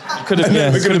 We could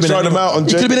have tried them out on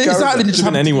Jamie. Could have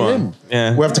been anyone.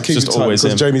 Yeah, we have to keep just it tight always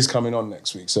because him. Jamie's coming on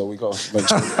next week, so we got to make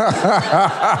sure.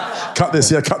 Cut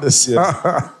this.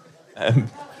 Yeah.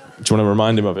 Do you want to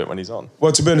remind him of it when he's on?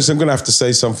 Well, to be honest, I'm going to have to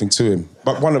say something to him.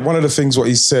 But one of the things what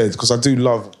he said, because I do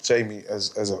love Jamie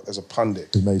as a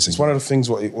pundit. Amazing. It's one of the things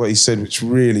what he said, which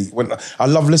really, I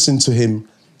love listening to him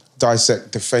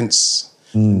dissect defence,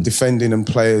 defending and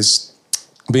players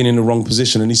being in the wrong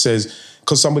position. And he says,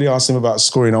 because somebody asked him about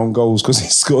scoring own goals because he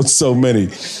scored so many,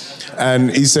 and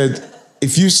he said,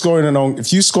 if you score an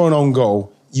own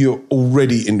goal, you're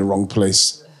already in the wrong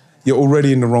place. You're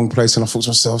already in the wrong place. And I thought to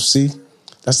myself, see,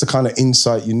 that's the kind of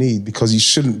insight you need because you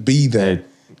shouldn't be there.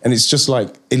 And it's just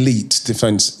like elite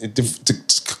defence,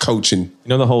 coaching. You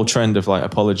know the whole trend of like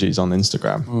apologies on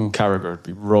Instagram? Carragher would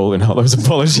be rolling all those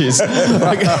apologies.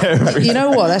 You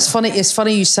know what? That's funny. It's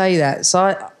funny you say that.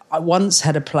 So I once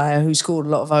had a player who scored a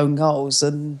lot of own goals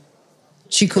and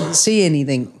she couldn't see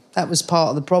anything. That was part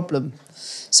of the problem.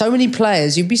 So many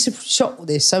players, you'd be shocked with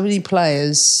this, so many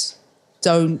players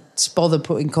don't bother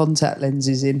putting contact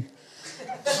lenses in.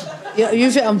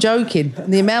 You think I'm joking?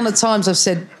 And the amount of times I've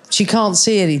said, she can't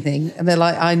see anything, and they're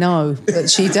like, I know, but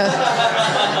she does.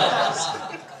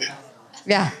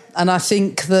 Yeah, and I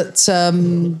think that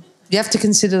you have to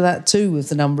consider that too with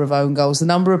the number of own goals, the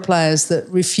number of players that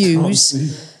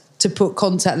refuse to put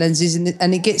contact lenses in,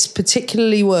 and it gets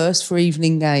particularly worse for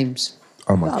evening games.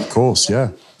 Oh my, of course,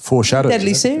 yeah. Foreshadowing.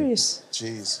 Deadly serious.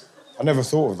 Jeez. I never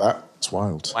thought of that. It's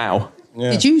wild. Wow.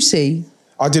 Yeah. Did you see?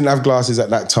 I didn't have glasses at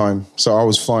that time, so I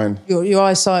was fine. Your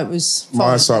eyesight was fine.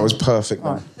 My eyesight was perfect,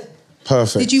 man. Right.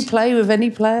 Perfect. Did you play with any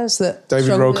players that... David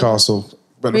struggled? Rocastle.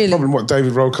 But Really? the problem with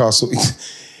David Rocastle,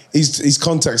 his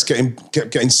contacts kept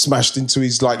getting smashed into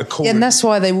his, like, the corner. Yeah, and that's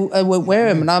why they won't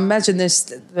wear them. And I imagine there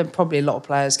probably a lot of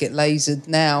players get lasered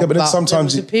now. Yeah, but then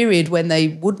sometimes there was a period when they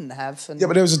wouldn't have. And Yeah,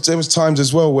 but there was times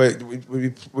as well where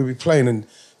we'd be playing and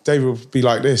David would be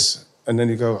like this, and then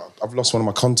you go, I've lost one of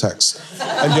my contacts.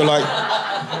 And you're like,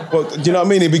 well, do you know what I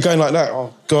mean? He'd be going like that,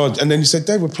 oh, God. And then you said,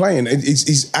 Dave, we're playing. And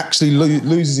he's actually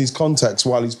loses his contacts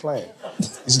while he's playing.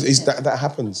 That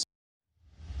happens.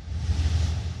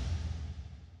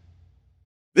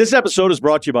 This episode is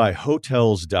brought to you by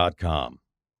Hotels.com.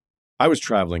 I was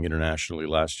traveling internationally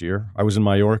last year. I was in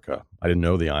Mallorca. I didn't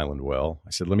know the island well.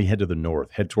 I said, let me head to the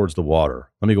north, head towards the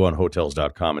water. Let me go on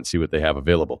Hotels.com and see what they have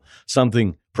available.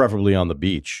 Something preferably on the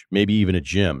beach, maybe even a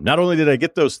gym. Not only did I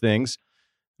get those things,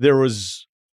 there was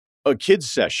a kids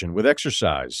session with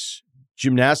exercise,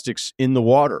 gymnastics in the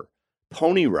water,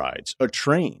 pony rides, a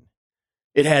train.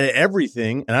 It had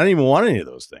everything, and I didn't even want any of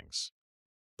those things.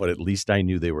 But at least I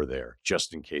knew they were there,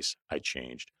 just in case I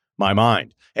changed. my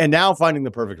mind. And now finding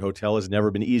the perfect hotel has never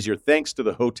been easier thanks to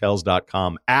the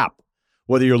Hotels.com app.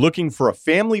 Whether you're looking for a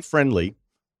family-friendly,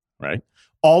 right,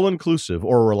 all-inclusive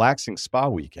or a relaxing spa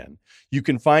weekend, you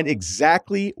can find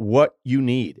exactly what you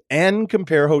need and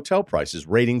compare hotel prices,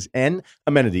 ratings, and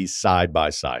amenities side by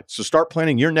side. So start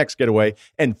planning your next getaway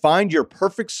and find your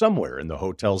perfect somewhere in the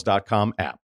Hotels.com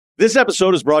app. This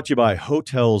episode is brought to you by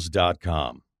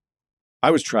Hotels.com. I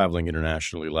was traveling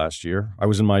internationally last year. I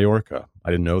was in Mallorca.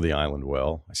 I didn't know the island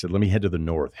well. I said, let me head to the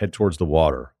north, head towards the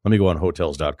water. Let me go on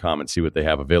Hotels.com and see what they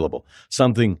have available.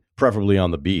 Something preferably on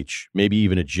the beach, maybe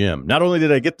even a gym. Not only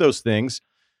did I get those things,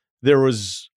 there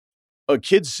was a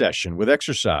kids session with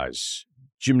exercise,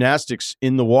 gymnastics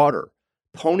in the water,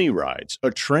 pony rides, a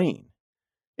train.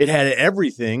 It had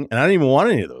everything, and I didn't even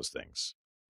want any of those things.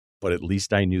 But at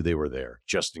least I knew they were there,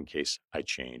 just in case I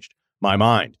changed my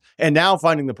mind. And now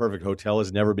finding the perfect hotel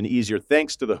has never been easier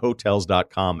thanks to the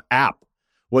Hotels.com app.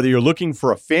 Whether you're looking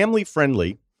for a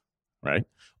family-friendly, right,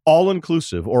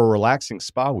 all-inclusive or a relaxing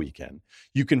spa weekend,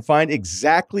 you can find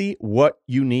exactly what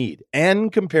you need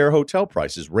and compare hotel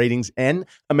prices, ratings, and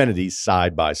amenities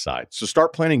side by side. So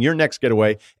start planning your next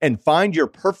getaway and find your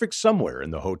perfect somewhere in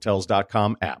the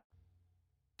Hotels.com app.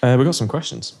 We've got some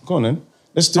questions. Go on then.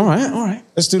 Let's do. All right.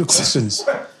 Let's do the questions.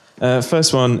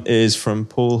 First one is from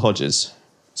Paul Hodges.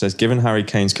 It says, given Harry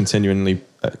Kane's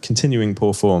continuing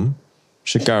poor form,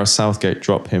 should Gareth Southgate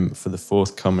drop him for the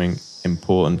forthcoming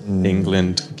important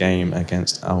England game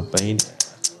against Albania?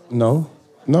 No,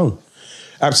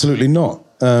 absolutely not.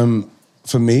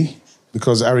 For me,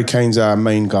 because Harry Kane's our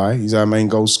main guy, he's our main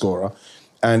goal scorer,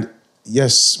 and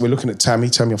yes, we're looking at Tammy. I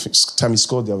think Tammy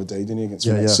scored the other day, didn't he, against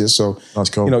Valencia? So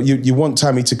nice goal. You want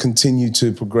Tammy to continue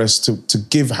to progress, to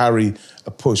give Harry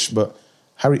a push, but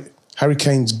Harry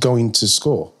Kane's going to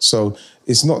score. So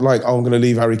it's not like, I'm going to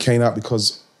leave Harry Kane out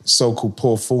because so-called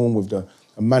poor form with a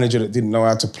manager that didn't know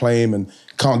how to play him and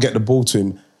can't get the ball to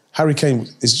him. Harry Kane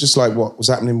is just like what was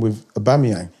happening with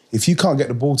Aubameyang. If you can't get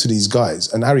the ball to these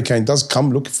guys, and Harry Kane does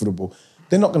come looking for the ball,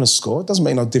 they're not going to score. It doesn't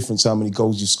make no difference how many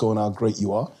goals you score and how great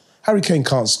you are. Harry Kane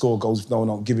can't score goals if no one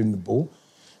will give him the ball.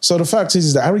 So the fact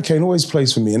is that Harry Kane always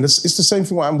plays for me. And it's the same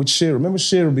thing what happened with Shearer. Remember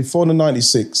Shearer before the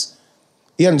 96?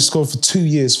 He hadn't scored for 2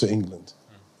 years for England.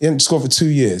 He hadn't scored for 2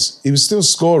 years. He was still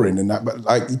scoring in that, but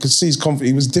like you could see his confidence.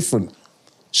 He was different.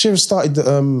 Shearer started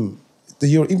the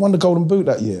Euro. He won the Golden Boot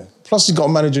that year. Plus he got a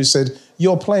manager who said,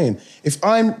 you're playing. If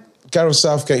I'm Gareth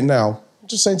Southgate now, I'm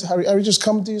just saying to Harry, just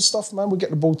come do your stuff, man. We'll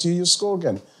get the ball to you, you'll score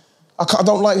again. I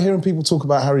don't like hearing people talk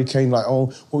about Harry Kane like,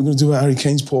 what are we going to do about Harry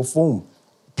Kane's poor form?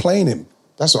 Playing him.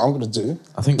 That's what I'm going to do.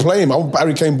 I think play him. I want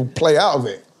Harry Kane will play out of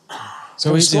it.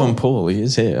 So easy on Paul. He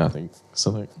is here, I think. So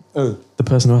like, the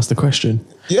person who asked the question.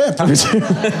 Yeah.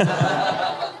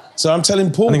 So I'm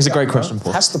telling Paul. I think it's a great question,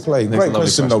 Paul. Has to play. Great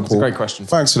question, though, Paul. It's a great question.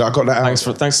 Thanks for that. I got that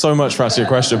out. Thanks so much for asking your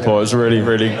question, Paul. It's really,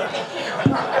 really...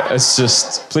 It's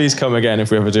just, please come again if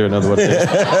we ever do another one.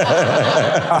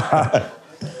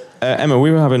 Emma, we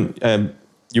were having...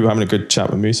 you were having a good chat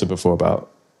with Musa before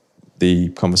about the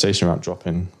conversation about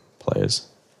dropping players.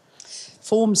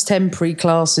 Form's temporary,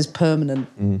 class is permanent,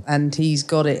 and he's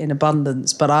got it in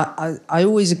abundance. But I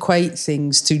always equate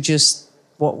things to just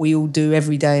what we all do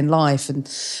every day in life. And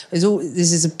there's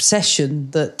this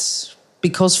obsession that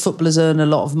because footballers earn a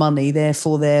lot of money,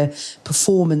 therefore their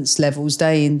performance levels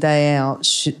day in, day out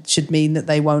should mean that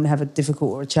they won't have a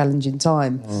difficult or a challenging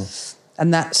time.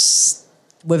 And that's...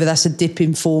 whether that's a dip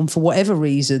in form for whatever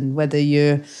reason, whether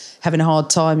you're having a hard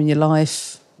time in your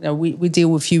life. We deal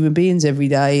with human beings every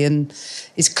day, and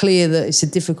it's clear that it's a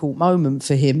difficult moment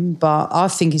for him, but I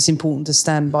think it's important to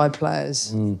stand by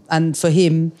players. And for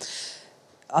him,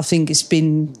 I think it's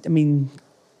been,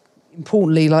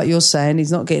 importantly, like you're saying,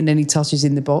 he's not getting any touches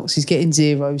in the box. He's getting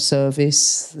zero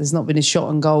service. There's not been a shot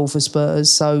on goal for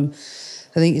Spurs, so...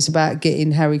 I think it's about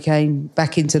getting Harry Kane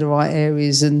back into the right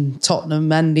areas, and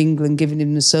Tottenham and England giving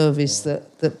him the service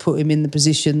that put him in the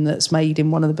position that's made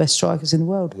him one of the best strikers in the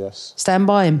world. Yes. Stand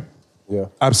by him. Yeah,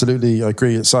 absolutely. I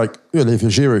agree. It's like Olivier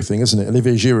Giroud thing, isn't it?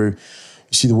 Olivier Giroud,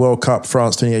 you see the World Cup,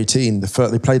 France 2018,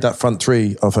 they played that front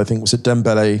three of, I think, was it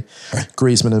Dembele,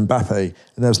 Griezmann and Mbappe,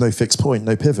 and there was no fixed point,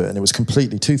 no pivot, and it was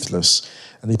completely toothless.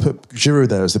 And they put Giroud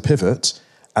there as the pivot,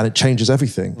 and it changes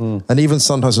everything. And even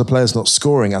sometimes the player's not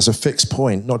scoring as a fixed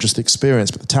point, not just the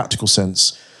experience, but the tactical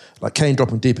sense. Like Kane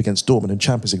dropping deep against Dortmund in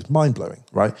Champions League, mind-blowing,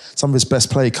 right? Some of his best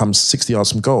play comes 60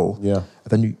 yards from goal. Yeah.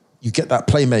 And then you get that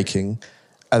playmaking,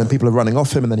 and then people are running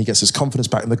off him, and then he gets his confidence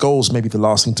back. And the goal's maybe the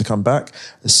last thing to come back.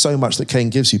 There's so much that Kane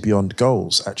gives you beyond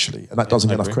goals, actually. And that doesn't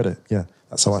get enough credit. Yeah,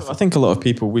 that's how I feel. I think a lot of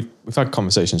people, we've had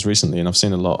conversations recently, and I've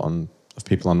seen a lot of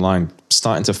people online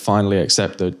starting to finally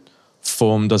accept that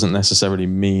form doesn't necessarily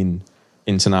mean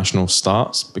international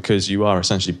starts, because you are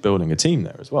essentially building a team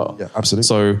there as well. Yeah, absolutely.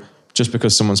 So just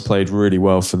because someone's played really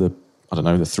well for the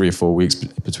 3 or 4 weeks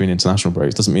between international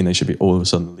breaks doesn't mean they should be all of a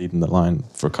sudden leading the line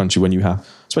for a country when you have,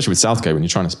 especially with Southgate, when you're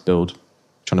trying to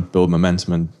build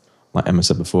momentum and, like Emma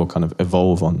said before, kind of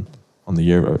evolve on the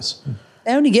Euros.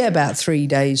 They only get about 3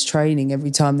 days training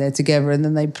every time they're together, and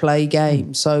then they play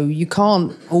games. So you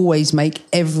can't always make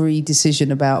every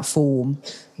decision about form,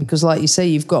 because like you say,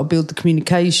 you've got to build the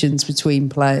communications between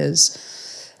players.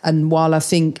 And while I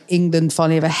think England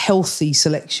finally have a healthy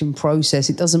selection process,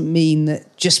 it doesn't mean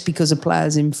that just because a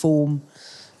player's in form,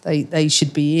 they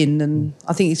should be in. And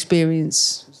I think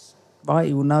experience, right,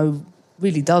 you will know,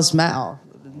 really does matter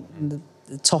in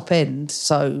the top end.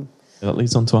 So that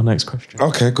leads on to our next question.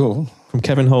 Okay, cool. From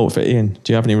Kevin Holt for Ian,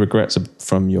 do you have any regrets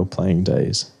from your playing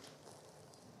days?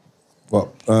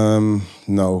 Well,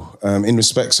 no. In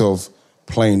respects of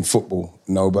playing football,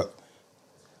 no, but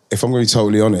if I'm going to be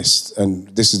totally honest, and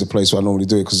this is the place where I normally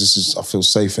do it, because I feel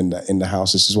safe in the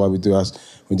house. This is why we do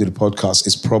the podcast.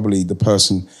 It's probably the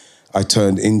person I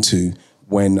turned into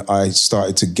when I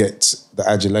started to get the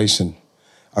adulation.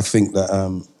 I think that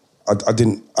I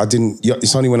didn't.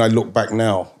 It's only when I look back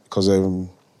now, because I'm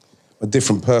a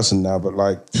different person now, but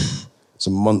like it's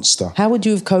a monster. how would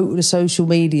you have coped with the social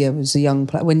media as a young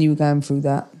player when you were going through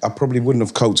that? I probably wouldn't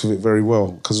have coped with it very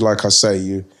well, because, like I say,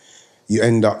 you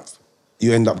end up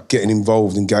getting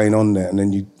involved and going on there, and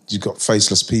then you got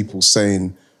faceless people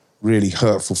saying really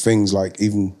hurtful things. Like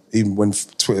even when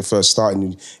Twitter first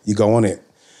started, you go on it.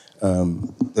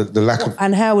 The lack of,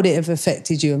 and how would it have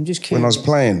affected you? I'm just curious. when I was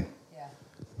playing,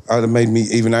 it would have made me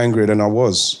even angrier than I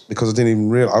was, because I didn't even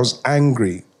realize I was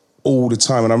angry all the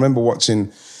time. And I remember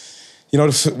watching,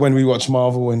 when we watch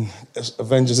Marvel, when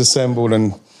Avengers Assemble,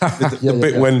 and the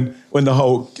bit when the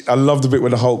Hulk. I love the bit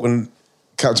when the Hulk, when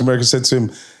Captain America said to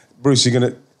him, Bruce,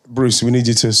 we need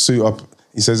you to suit up.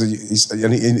 He says,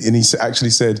 and he actually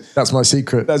said, "That's my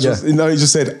secret." He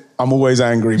just said, "I'm always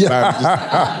angry." Bam,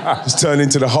 just turn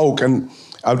into the Hulk, and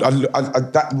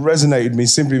that resonated with me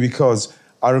simply because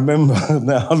I remember.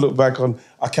 Now I look back on,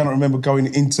 I cannot remember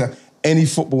going into any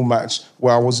football match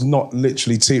where I was not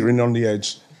literally teetering on the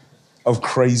edge of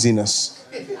craziness.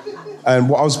 And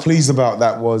what I was pleased about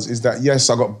that is that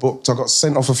yes, I got booked. I got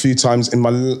sent off a few times in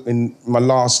my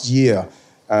last year.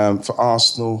 For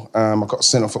Arsenal, I got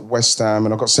sent off at West Ham,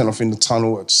 and I got sent off in the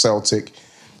tunnel at Celtic.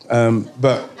 I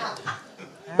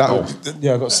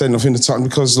got sent off in the tunnel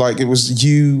because, like, it was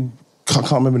I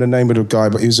can't remember the name of the guy,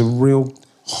 but he was a real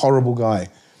horrible guy.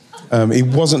 He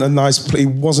wasn't he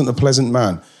wasn't a pleasant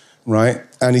man, right?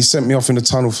 And he sent me off in the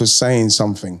tunnel for saying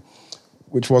something,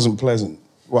 which wasn't pleasant.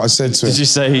 What I said to him. Did you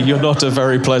say you're not a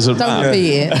very pleasant man? Don't be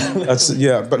it.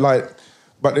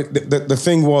 But the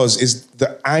thing is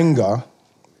the anger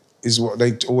is what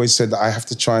they always said that I have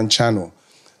to try and channel.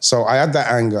 So I had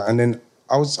that anger, and then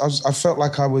I felt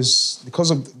like I was, because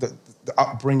of the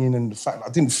upbringing and the fact that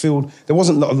I didn't feel, there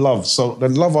wasn't a lot of love. So the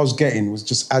love I was getting was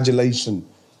just adulation,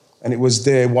 and it was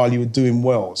there while you were doing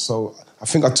well. So I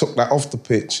think I took that off the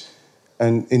pitch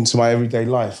and into my everyday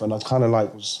life, and I kind of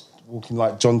like was walking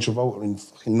like John Travolta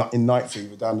in Night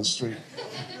Fever down the street,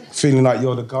 feeling like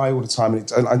you're the guy all the time.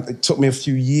 And it took me a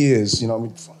few years,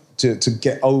 to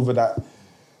get over that.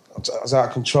 I was out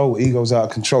of control. Ego's out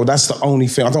of control. That's the only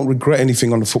thing. I don't regret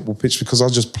anything on the football pitch, because I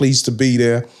was just pleased to be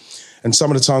there. And some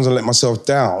of the times I let myself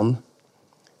down,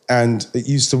 and it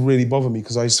used to really bother me,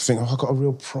 because I used to think, I've got a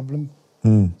real problem.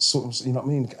 Sort of, you know what I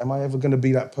mean? Am I ever going to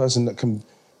be that person that can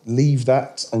leave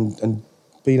that and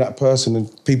be that person? And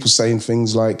people saying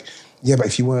things like, yeah, but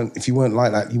if you weren't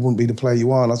like that, you wouldn't be the player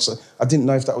you are. And I didn't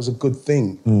know if that was a good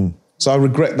thing. So I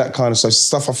regret that kind of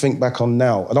stuff. I think back on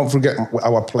now. I don't forget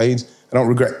how I played. I don't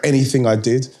regret anything I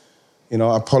did.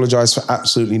 I apologise for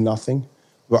absolutely nothing.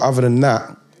 But other than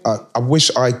that, I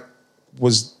wish I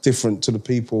was different to the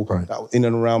people that were in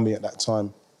and around me at that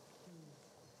time.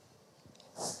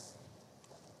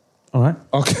 All right.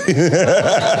 Okay.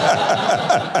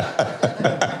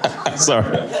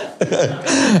 Sorry.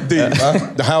 Deep,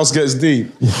 huh? The house gets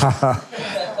deep.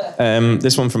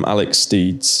 This one from Alex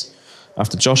Steeds.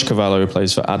 After Josh Cavallo, who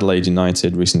plays for Adelaide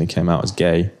United, recently came out as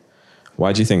gay,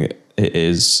 why do you think it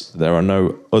is there are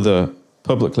no other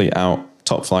publicly out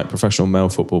top-flight professional male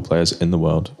football players in the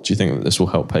world? Do you think that this will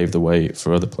help pave the way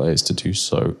for other players to do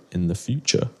so in the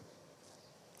future?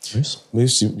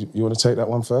 Moose, you want to take that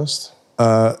one first?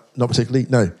 Not particularly.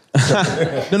 No.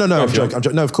 No. I'm joking.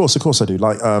 No, of course I do.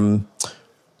 Like,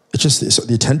 it's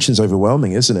the attention's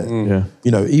overwhelming, isn't it? Yeah.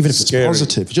 Even if it's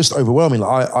positive, it's just overwhelming.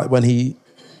 Like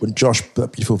when Josh,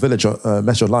 Beautiful Village,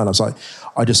 messaged online, I was like,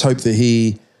 I just hope that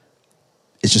he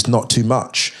it's just not too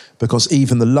much, because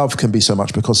even the love can be so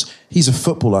much, because he's a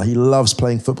footballer. He loves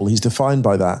playing football. He's defined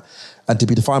by that. And to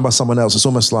be defined by someone else, it's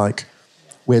almost like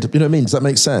weird. You know what I mean? Does that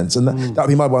make sense? And that would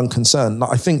be my one concern.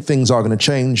 Like, I think things are going to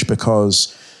change,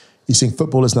 because you're seeing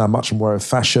footballers now much more of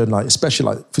fashion, like, especially,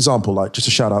 like, for example, like, just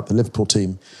to shout out the Liverpool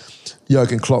team,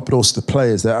 Jurgen Klopp, but also the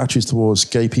players, their attitudes towards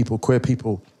gay people, queer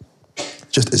people,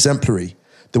 just exemplary.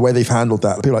 The way they've handled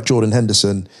that. People like Jordan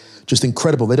Henderson, just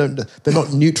incredible. They're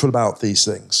not neutral about these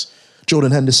things.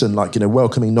 Jordan Henderson, like, you know,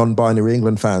 welcoming non-binary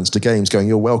England fans to games, going,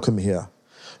 "You're welcome here."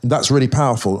 And that's really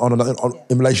powerful.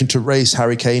 In relation to race,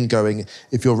 Harry Kane going,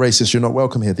 "If you're racist, you're not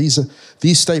welcome here." These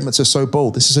statements are so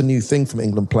bold. This is a new thing from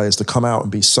England players, to come out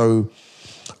and be so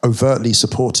overtly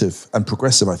supportive and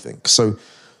progressive, I think. So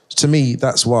to me,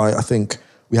 that's why I think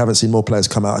we haven't seen more players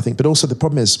come out, I think. But also the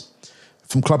problem is,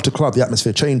 from club to club, the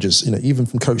atmosphere changes, you know, even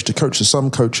from coach to coach. So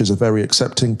some coaches are very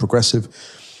accepting, progressive.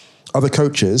 Other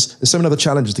coaches, there's so many other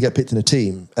challenges to get picked in a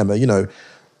team, Emma, you know.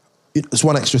 It's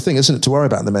one extra thing, isn't it, to worry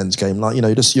about in the men's game? Like, you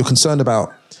know, you're concerned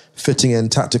about fitting in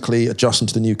tactically, adjusting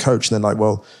to the new coach, and then, like,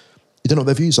 well, you don't know what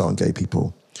their views are on gay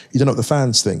people. You don't know what the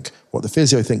fans think, what the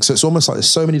physio thinks. So it's almost like there's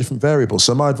so many different variables.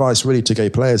 So my advice really to gay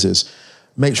players is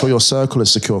make sure your circle is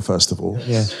secure, first of all.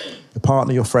 Yeah. Your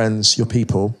partner, your friends, your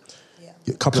people.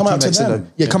 Come out to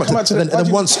them. Come out to them. And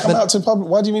then once come out to the public.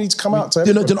 Why do you need to come out to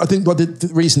everybody? I think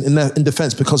the reason in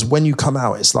defence, because when you come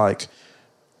out, it's like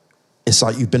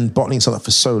you've been bottling something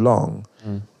for so long.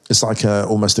 It's like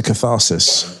almost a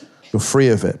catharsis. You're free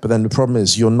of it, but then the problem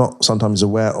is you're not sometimes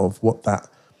aware of what that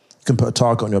can put a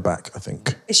target on your back, I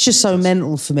think. It's just so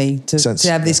mental for me to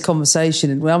have this conversation.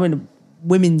 And I'm in a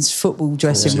women's football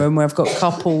dressing room where I've got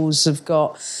couples, I've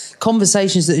got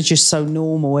conversations that are just so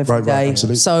normal every day.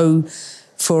 Absolutely. So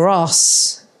for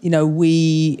us, you know,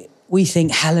 we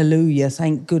think hallelujah,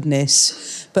 thank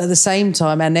goodness. But at the same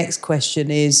time, our next question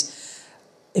is,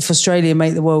 if Australia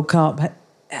make the World Cup,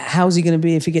 how's he going to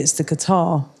be if he gets to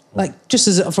Qatar? Like,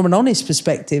 just from an honest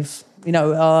perspective, you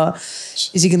know,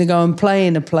 is he going to go and play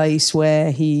in a place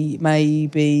where he may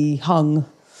be hung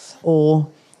or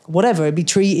whatever, be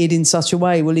treated in such a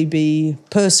way? Will he be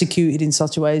persecuted in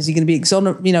such a way? Is he going to be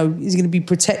exonerated? You know, is he going to be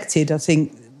protected? I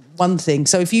think one thing.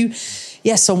 So if you,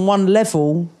 yes, on one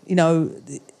level, you know,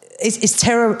 it's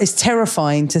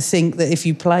terrifying to think that if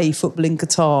you play football in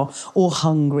Qatar or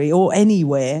Hungary or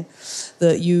anywhere,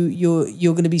 that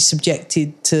you're going to be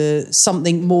subjected to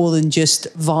something more than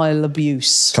just vile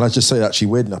abuse. Can I just say, actually,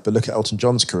 weird enough, but look at Elton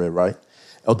John's career, right?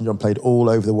 Elton John played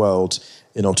all over the world,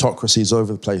 in autocracies all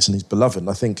over the place, and he's beloved. And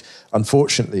I think,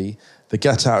 unfortunately, the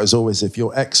get out is always, if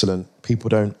you're excellent, people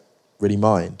don't really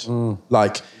mind.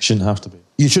 Like, you shouldn't have to be.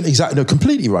 You shouldn't, exactly. No,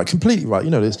 completely right.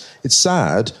 You know, it's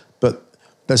sad, but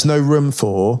there's no room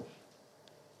for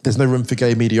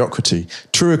gay mediocrity.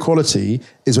 True equality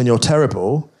is when you're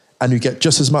terrible and you get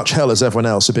just as much hell as everyone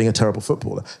else for being a terrible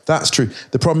footballer. That's true.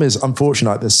 The problem is,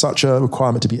 unfortunately, there's such a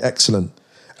requirement to be excellent,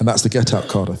 and that's the get out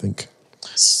card, I think.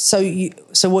 So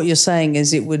what you're saying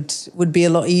is it would be a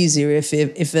lot easier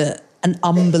if an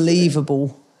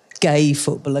unbelievable gay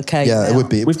footballer came out. It would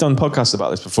be. We've done podcasts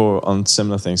about this before on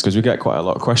similar things, because we get quite a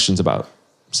lot of questions about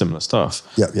similar stuff.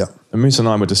 Yeah. And Musa and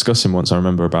I were discussing once, I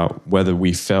remember, about whether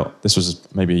we felt, this was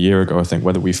maybe a year ago, I think,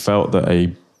 whether we felt that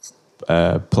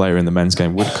a player in the men's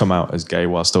game would come out as gay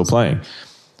while still playing.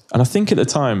 And I think at the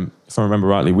time, if I remember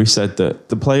rightly, we said that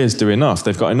the players do enough.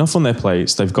 They've got enough on their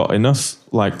plates. They've got enough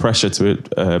pressure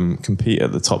to compete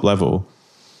at the top level.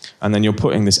 And then you're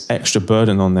putting this extra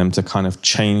burden on them to kind of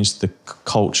change the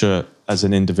culture as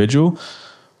an individual.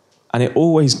 And it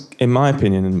always, in my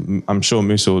opinion, and I'm sure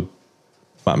Musa will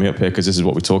back me up here because this is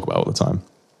what we talk about all the time,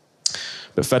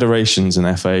 but federations and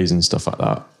FAs and stuff like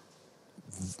that,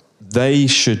 they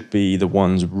should be the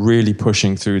ones really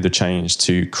pushing through the change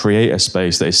to create a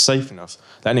space that is safe enough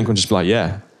that anyone can just be like,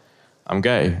 yeah, I'm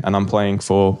gay and I'm playing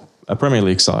for a Premier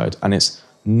League side and it's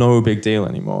no big deal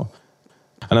anymore.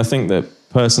 And I think that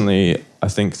personally, I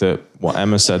think that what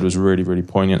Emma said was really, really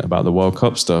poignant about the World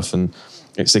Cup stuff. And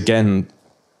it's, again,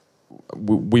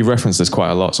 we reference this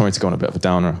quite a lot. Sorry to go on a bit of a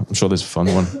downer. I'm sure there's a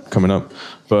fun one coming up.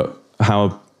 But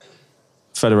how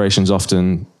federations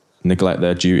often neglect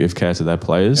their duty of care to their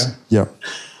players. Yeah.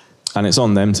 And it's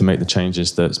on them to make the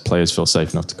changes that players feel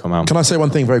safe enough to come out. Can I say one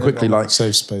thing very quickly? Like,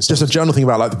 safe space. Just a general thing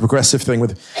about like the progressive thing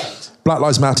with Black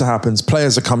Lives Matter happens,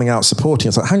 players are coming out supporting.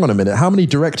 It's like, hang on a minute, how many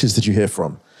directives did you hear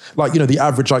from? Like, the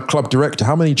average like club director,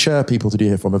 how many chair people did you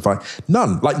hear from?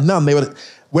 None. They were,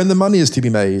 when the money is to be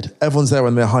made, everyone's there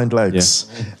on their hind legs.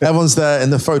 Yeah. Everyone's there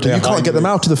in the photo. You can't get them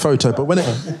out of the photo, but when it,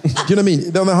 do you know what I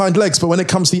mean? They're on their hind legs, but when it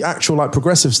comes to the actual like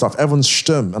progressive stuff, everyone's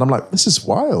stum. And I'm like, this is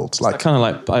wild. Like kind of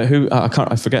like,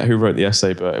 I forget who wrote the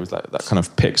essay, but it was like that kind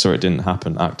of pics or it didn't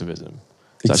happen activism.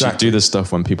 To actually do this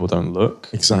stuff when people don't look.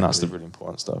 Exactly. And that's the really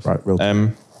important stuff. Right, real.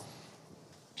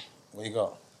 What you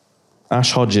got?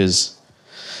 Ash Hodges.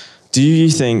 Do you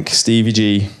think Stevie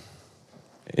G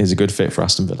is a good fit for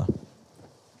Aston Villa?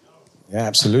 Yeah,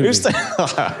 absolutely.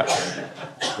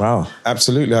 Wow.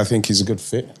 Absolutely, I think he's a good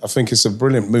fit. I think it's a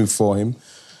brilliant move for him.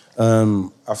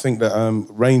 I think that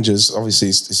Rangers, obviously,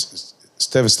 it's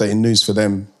devastating news for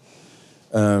them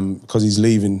because he's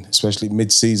leaving, especially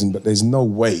mid-season, but there's no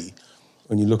way,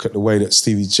 when you look at the way that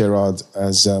Stevie Gerrard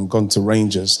has gone to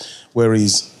Rangers, where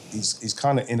he's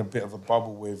kind of in a bit of a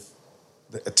bubble with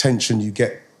the attention you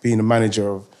get being a manager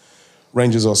of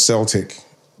Rangers or Celtic.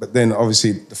 But then,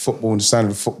 obviously, the football and the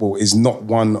standard of football is not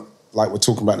one, like we're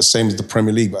talking about, the same as the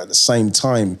Premier League. But at the same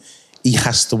time, he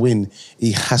has to win.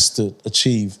 He has to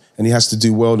achieve. And he has to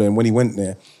do well there. And when he went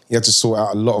there, he had to sort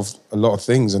out a lot of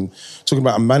things. And talking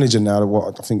about a manager now,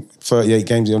 that I think 38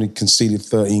 games, he only conceded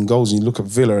 13 goals. And you look at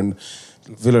Villa, and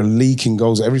Villa leaking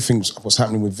goals. Everything what's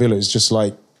happening with Villa is just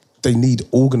like, they need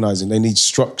organising. They need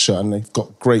structure. And they've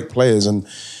got great players. And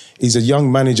he's a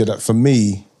young manager that, for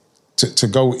me, to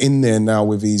go in there now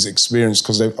with his experience,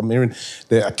 because I'm hearing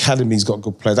their academy's got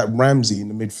good players. That Ramsey in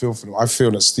the midfield for them, I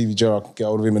feel that Stevie Gerrard can get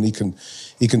hold of him and he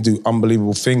can do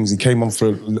unbelievable things. He came on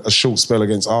for a short spell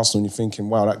against Arsenal and you're thinking,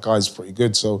 wow, that guy's pretty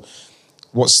good. So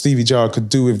what Stevie Gerrard could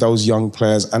do with those young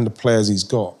players and the players he's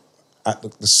got at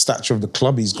the stature of the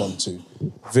club he's gone to,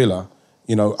 Villa,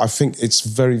 I think it's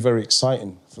very, very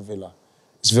exciting for Villa.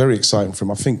 It's very exciting for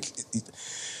him. I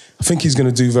think he's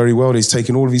going to do very well. He's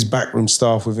taken all of his backroom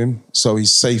staff with him, so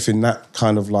he's safe in that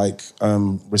kind of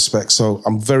respect. So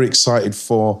I'm very excited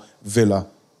for Villa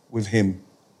with him.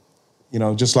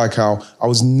 Just like how I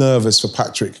was nervous for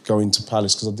Patrick going to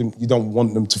Palace because you don't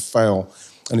want them to fail.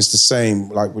 And it's the same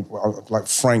like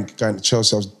Frank going to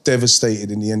Chelsea. I was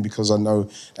devastated in the end because I know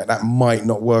that might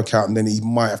not work out and then he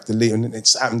might have to leave. And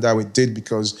it's happened how it did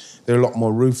because they're a lot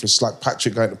more ruthless. Like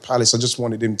Patrick going to Palace, I just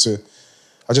wanted him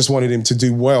to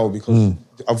do well because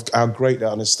of how great they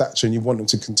are on his stature, and you want them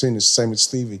to continue. It's the same with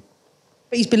Stevie.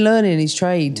 But he's been learning his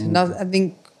trade. And I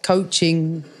think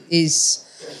coaching is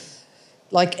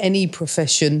like any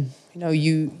profession.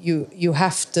 You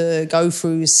have to go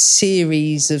through a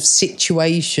series of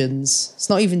situations. It's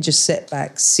not even just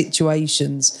setbacks,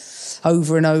 situations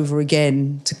over and over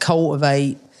again to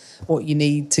cultivate what you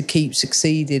need to keep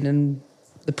succeeding. And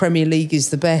the Premier League is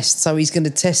the best, so he's going to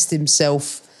test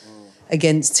himself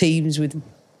against teams with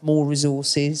more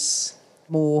resources,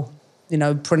 more,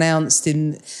 pronounced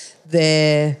in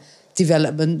their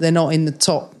development. They're not in the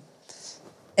top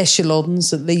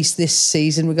echelons, at least this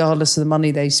season, regardless of the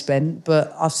money they spent.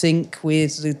 But I think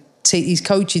with his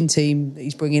coaching team that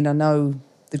he's bringing, I know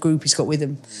the group he's got with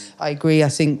him, I agree. I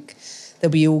think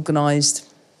they'll be organised.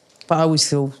 But I always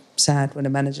feel sad when a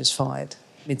manager's fired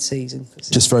mid-season.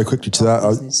 Just very quickly to that,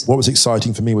 what was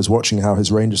exciting for me was watching how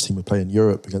his Rangers team would play in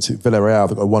Europe against Villarreal.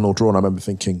 They got a 1-1 draw, and I remember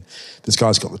thinking, this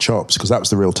guy's got the chops, because that was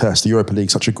the real test. The Europa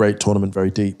League, such a great tournament, very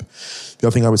deep. The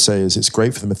other thing I would say is it's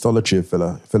great for the mythology of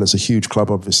Villa. Villa's a huge club,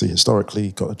 obviously,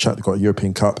 historically, got a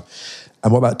European Cup.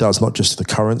 And what that does, not just to the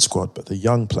current squad, but the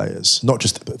young players, not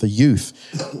just the youth.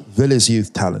 Villa's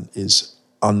youth talent is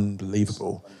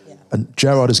unbelievable. Yeah. And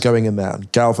Gerrard is going in there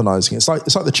and galvanising. It's like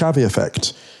the Xavi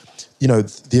effect.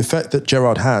 The effect that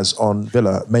Gerrard has on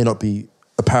Villa may not be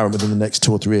apparent within the next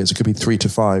 2 or 3 years. It could be 3 to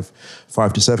 5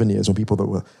 to 7 years on people that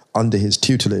were under his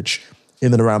tutelage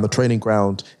in and around the training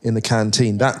ground, in the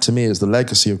canteen. That, to me, is the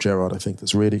legacy of Gerrard, I think,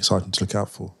 that's really exciting to look out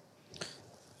for.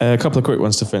 A couple of quick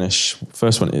ones to finish.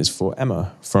 First one is for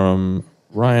Emma from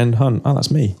Ryan Hunt. Oh,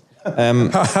 that's me. From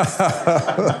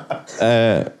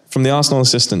the Arsenal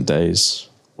assistant days,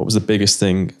 what was the biggest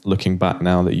thing, looking back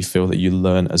now, that you feel that you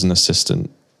learned as an assistant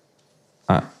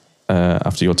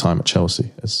after your time at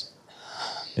Chelsea as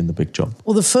in the big job?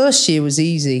 Well, the first year was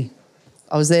easy.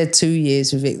 I was there 2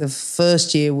 years with Vic. The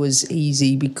first year was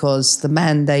easy because the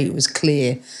mandate was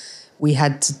clear. We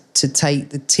had to take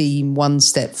the team one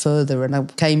step further. And I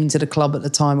came into the club at the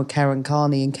time with Karen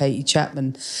Carney and Katie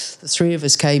Chapman. The three of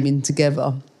us came in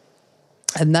together.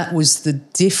 And that was the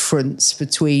difference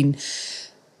between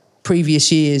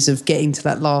previous years of getting to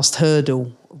that last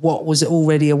hurdle, what was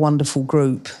already a wonderful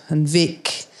group. And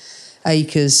Vic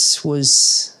Akers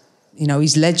was,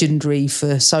 he's legendary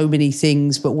for so many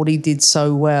things, but what he did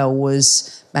so well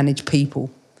was manage people.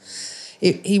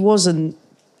 he wasn't,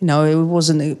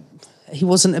 he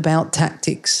wasn't about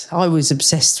tactics. I was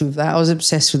obsessed with that. I was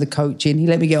obsessed with the coaching. He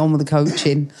let me get on with the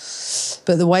coaching.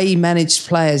 But the way he managed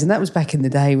players, and that was back in the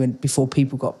day before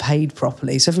people got paid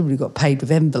properly. So everybody got paid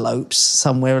with envelopes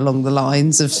somewhere along the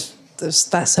lines of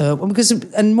that's her. Because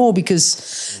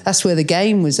that's where the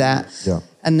game was at. Yeah.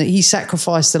 And he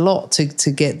sacrificed a lot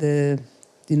to get the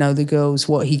girls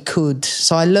what he could.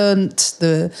 So I learnt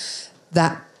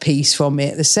that piece from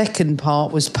it. The second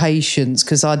part was patience,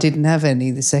 because I didn't have any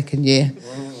the second year.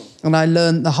 And I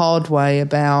learnt the hard way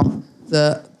about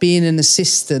being an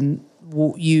assistant,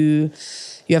 you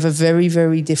have a very,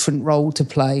 very different role to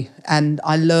play. And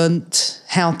I learnt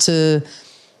how to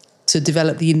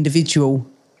develop the individual.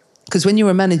 Because when you're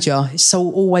a manager, it's so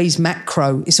always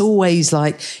macro. It's always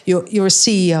like you're a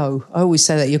CEO. I always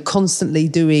say that. You're constantly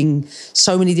doing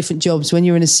so many different jobs. When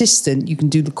you're an assistant, you can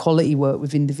do the quality work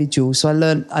with individuals. So I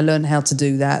learned how to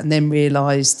do that, and then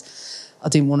realised I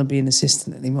didn't want to be an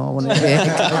assistant anymore. I wanted to be a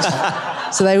head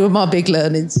coach. So they were my big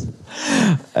learnings.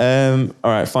 All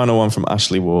right, final one from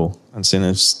Ashley Wall. And seeing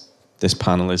as this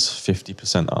panel is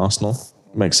 50% Arsenal,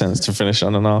 makes sense to finish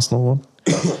on an Arsenal one.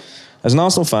 As an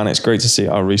Arsenal fan, it's great to see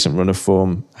our recent run of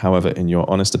form. However, in your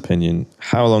honest opinion,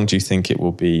 how long do you think it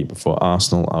will be before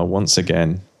Arsenal are once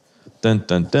again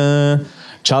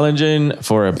challenging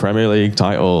for a Premier League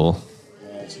title?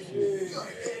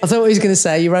 I thought he was going to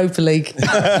say Europa League.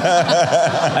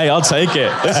 Hey, I'll take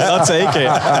it. I'll take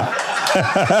it.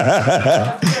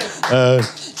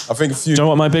 I think Do you know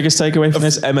what my biggest takeaway from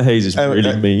this? Emma Hayes is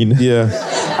really mean. Yeah.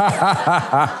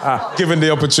 Given the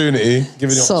opportunity.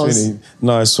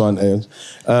 Nice one, Ed.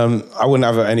 I wouldn't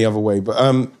have it any other way. But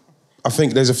I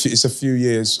think it's a few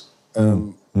years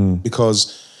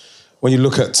because when you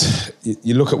look at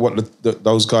what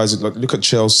those guys like, look at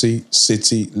Chelsea,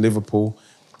 City, Liverpool.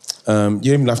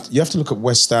 You have to look at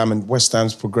West Ham and West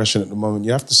Ham's progression at the moment.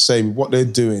 You have to say what they're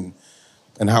doing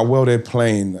and how well they're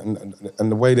playing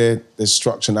and the way they're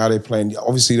structured and how they're playing.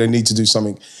 Obviously, they need to do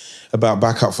something about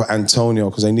backup for Antonio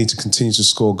because they need to continue to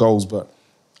score goals. But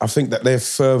I think that they're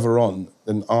further on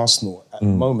than Arsenal at the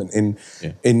moment.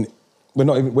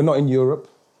 We're not in Europe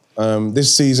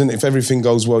this season. If everything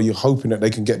goes well, you're hoping that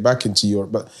they can get back into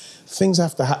Europe. But things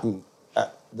have to happen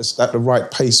at the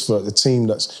right pace for the team.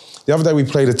 The other day we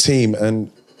played a team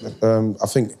and I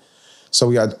think. So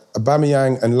we had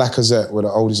Aubameyang and Lacazette were the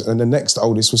oldest, and the next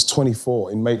oldest was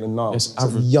 24 in Maitland-Niles. It's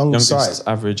a young side.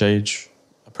 Average age,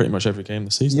 pretty much every game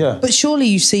this season. Yeah. But surely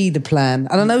you see the plan.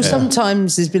 And I know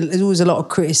sometimes there's always a lot of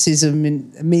criticism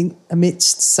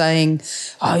amidst saying,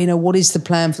 what is the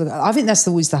plan for I think that's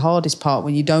always the hardest part,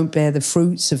 when you don't bear the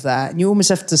fruits of that. And you almost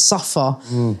have to suffer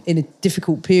in a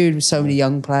difficult period with so many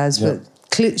young players. Yeah.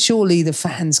 But surely the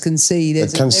fans can see there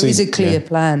is a clear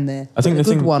plan there. I think the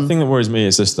thing that worries me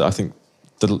is this, that I think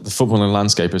the footballing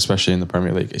landscape, especially in the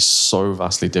Premier League, is so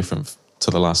vastly different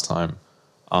to the last time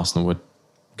Arsenal would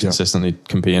consistently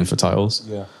competing for titles.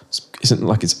 Yeah.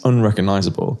 It's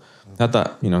unrecognisable. They had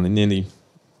that, they nearly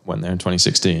went there in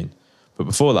 2016. But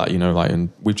before that, and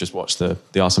we've just watched the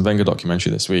Arsene Wenger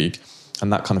documentary this week,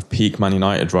 and that kind of peak Man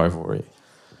United rivalry.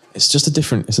 It's just a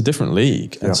different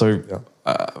league. And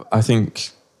I think,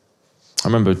 I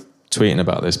remember tweeting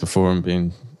about this before and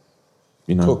being,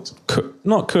 not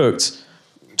cooked,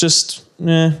 just,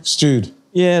 stewed.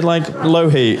 Yeah, like low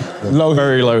heat,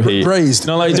 very low heat, braised.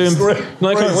 Like doing,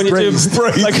 like when you're doing,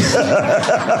 like,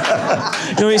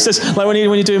 he says, like when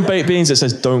you're doing baked beans, it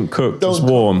says don't cook, just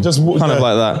warm, kind of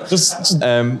like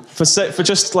that. For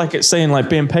just like it's saying like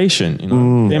being patient,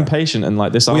 being patient, and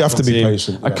like this. We have to be team,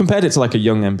 patient. I compared it to like a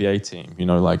young NBA team,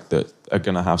 like that are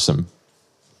going to have some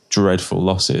dreadful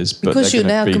losses, but because you're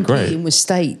now be competing great. with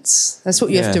states. That's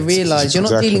what you have to realise. You're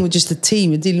not dealing with just a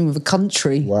team; you're dealing with a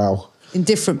country. Wow. In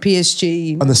different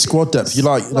PSG and the squad depth,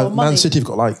 Man City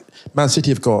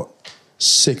have got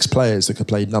 6 players that could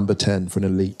play number 10 for an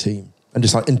elite team, and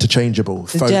just like interchangeable.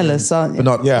 You're jealous, aren't you?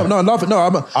 But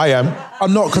not, I am.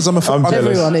 I'm not, because I'm a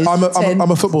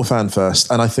football fan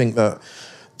first, and I think that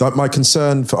my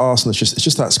concern for Arsenal is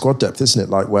just that squad depth, isn't it?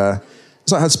 Like where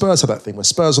it's like Spurs had that thing where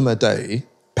Spurs on their day.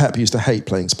 Pep used to hate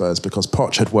playing Spurs because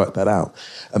Poch had worked that out,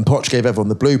 and Poch gave everyone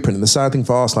the blueprint. And the sad thing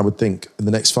for Arsenal, I would think, in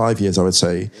the next 5 years, I would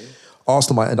say.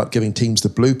 Arsenal might end up giving teams the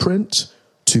blueprint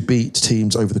to beat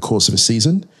teams over the course of a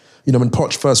season. When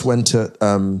Poch first went at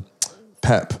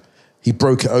Pep, he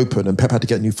broke it open and Pep had to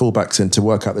get new fullbacks in to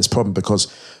work out this problem, because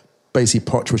basically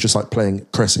Poch was just like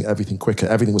pressing everything quicker.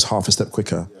 Everything was half a step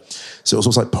quicker. So it was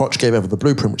also like Poch gave everyone the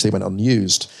blueprint, which they went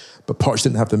unused, but Poch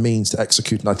didn't have the means to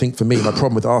execute. And I think for me, my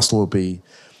problem with Arsenal will be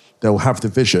they'll have the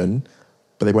vision,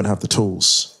 but they won't have the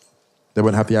tools. They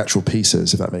won't have the actual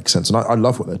pieces, if that makes sense. And I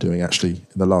love what they're doing, actually,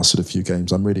 in the last sort of few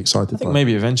games. I'm really excited. I think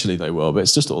maybe eventually they will, but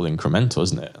it's just all incremental,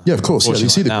 isn't it? Yeah, of course. Yeah, you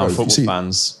see the now growth. football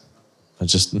fans are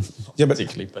just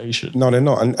particularly patient. No, they're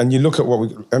not. And you look at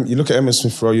you look at Emma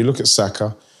Smith-Rowe, you look at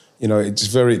Saka. You know, it's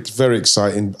very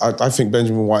exciting. I think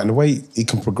Benjamin White, and the way he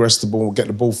can progress the ball, get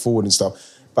the ball forward and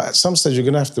stuff. But at some stage, you're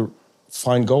going to have to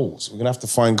find goals. We're going to have to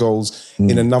find goals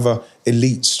in another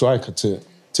elite striker to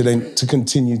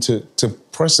continue to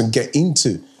press and get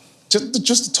into.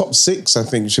 Just the top 6, I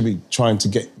think, should be trying to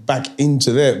get back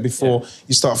into there before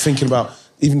you start thinking about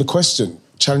even the question,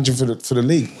 challenging for the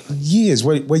league.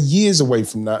 We're years away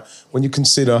from that when you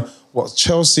consider what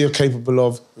Chelsea are capable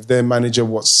of with their manager,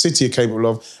 what City are capable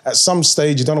of. At some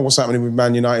stage, you don't know what's happening with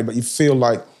Man United, but you feel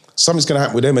like something's going to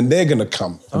happen with them and they're going to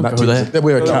come.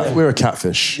 We're a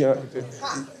catfish. Yeah.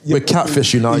 We're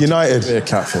Catfish United. We're a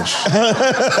catfish.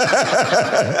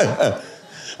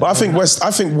 But I think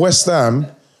West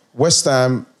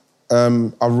Ham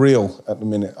are real at the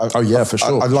minute. For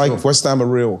sure. I like West Ham are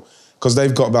real because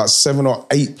they've got about 7 or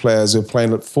 8 players who are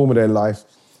playing at the form of their life,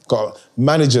 got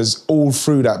managers all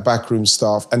through that backroom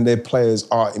staff, and their players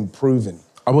are improving.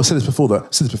 I will say this before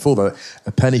though,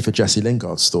 a penny for Jesse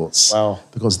Lingard's thoughts. Wow.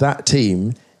 Because that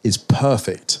team is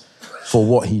perfect for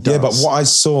what he does. Yeah, but what I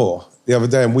saw the other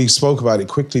day, and we spoke about it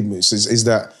quickly, Moose, is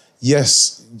that,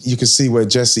 yes, you can see where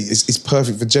Jesse is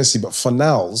perfect for Jesse, but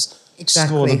Fornals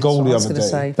scored a goal the other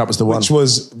day. That was the one.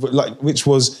 Which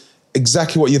was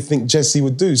exactly what you think Jesse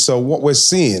would do. So what we're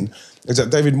seeing is that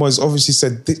David Moyes obviously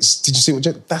said, did you see what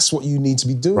Jesse... That's what you need to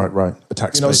be doing. Right.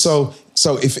 Attack space.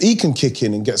 So if he can kick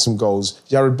in and get some goals,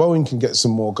 Jared Bowen can get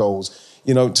some more goals.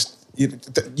 You know, you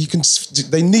can.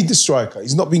 They need the striker.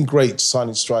 He's not been great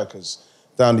signing strikers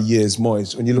down the years,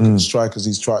 Moyes. When you look at the strikers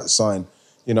he's tried to sign,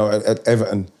 you know, at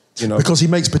Everton, you know, because he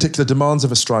makes particular demands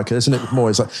of a striker, isn't it? With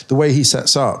Moyes, like the way he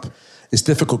sets up is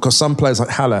difficult because some players like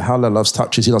Haller loves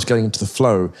touches. He loves getting into the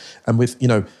flow, and with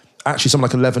actually someone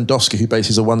like a Lewandowski who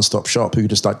basically is a one-stop shop who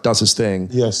just like does his thing.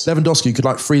 Yes. Lewandowski, you could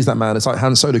like freeze that man. It's like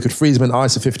Han Solo, could freeze him in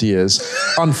ice for 50 years,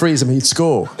 unfreeze him, he'd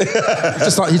score. he's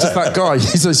just that guy.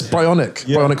 He's this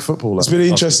bionic footballer. It's really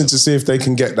interesting to see if they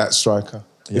can get that striker.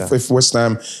 Yeah. If West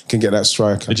Ham can get that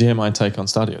striker. Did you hear my take on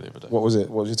Stadio the other day? What was it?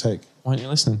 What was your take? Why aren't you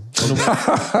listening?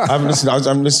 I haven't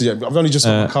listened yet. I've only just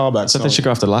got my car back. So they should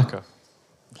go after Laka.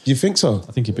 Do you think so?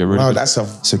 I think he'd be a really good... That's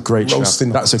a great shout.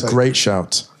 That's a great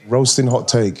shout. Roasting hot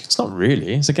take. It's not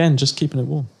really. It's again just keeping it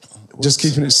warm. Just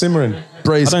keeping it simmering.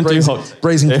 Braising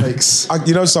cakes.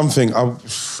 You know something? I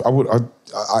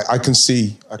can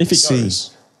see. If he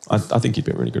goes, I think he'd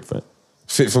be a really good fit.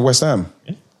 Fit for West Ham?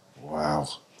 Yeah. Wow.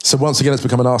 So once again, it's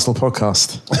become an Arsenal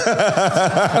podcast.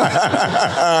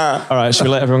 All right, should we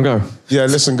let everyone go? Yeah,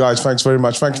 listen, guys, thanks very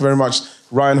much. Thank you very much,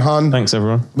 Ryan Hunn. Thanks,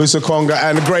 everyone. Musa Konga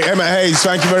and the great Emma Hayes.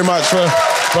 Thank you very much for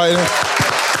writing.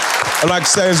 I'd like to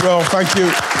say as well, thank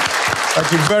you.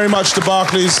 Thank you very much to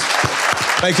Barclays,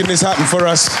 making this happen for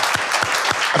us.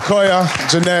 Akoya,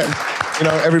 Jeanette,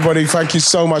 everybody, thank you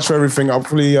so much for everything.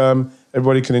 Hopefully,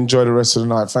 everybody can enjoy the rest of the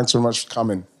night. Thanks very much for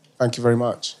coming. Thank you very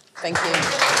much. Thank you.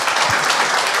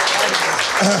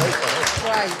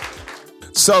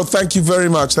 So thank you very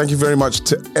much. Thank you very much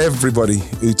to everybody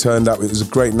who turned up. It was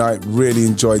a great night. Really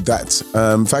enjoyed that.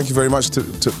 Thank you very much to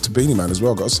Beanie Man as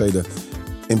well. Got to say the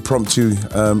impromptu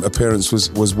appearance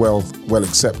was well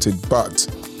accepted. But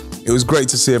it was great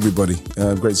to see everybody.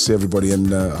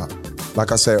 And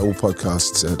like I say at all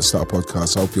podcasts, at the start of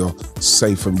podcasts, I hope you're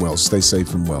safe and well. Stay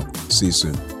safe and well. See you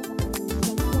soon.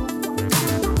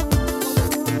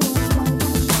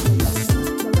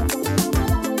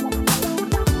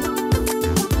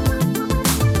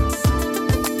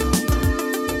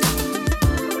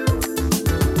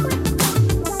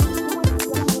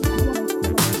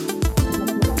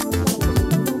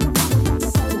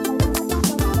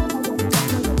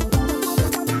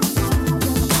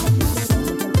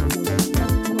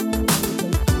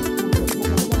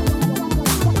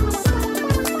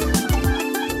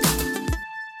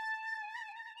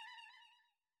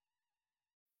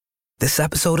 This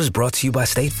episode is brought to you by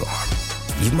State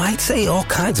Farm. You might say all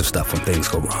kinds of stuff when things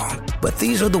go wrong, but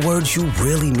these are the words you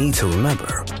really need to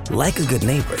remember. Like a good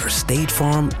neighbor, State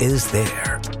Farm is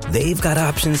there. They've got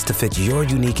options to fit your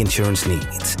unique insurance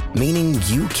needs, meaning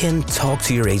you can talk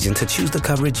to your agent to choose the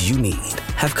coverage you need,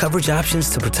 have coverage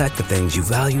options to protect the things you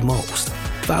value most,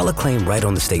 file a claim right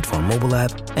on the State Farm mobile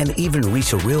app, and even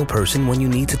reach a real person when you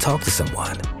need to talk to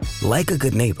someone. Like a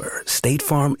good neighbor, State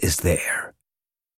Farm is there.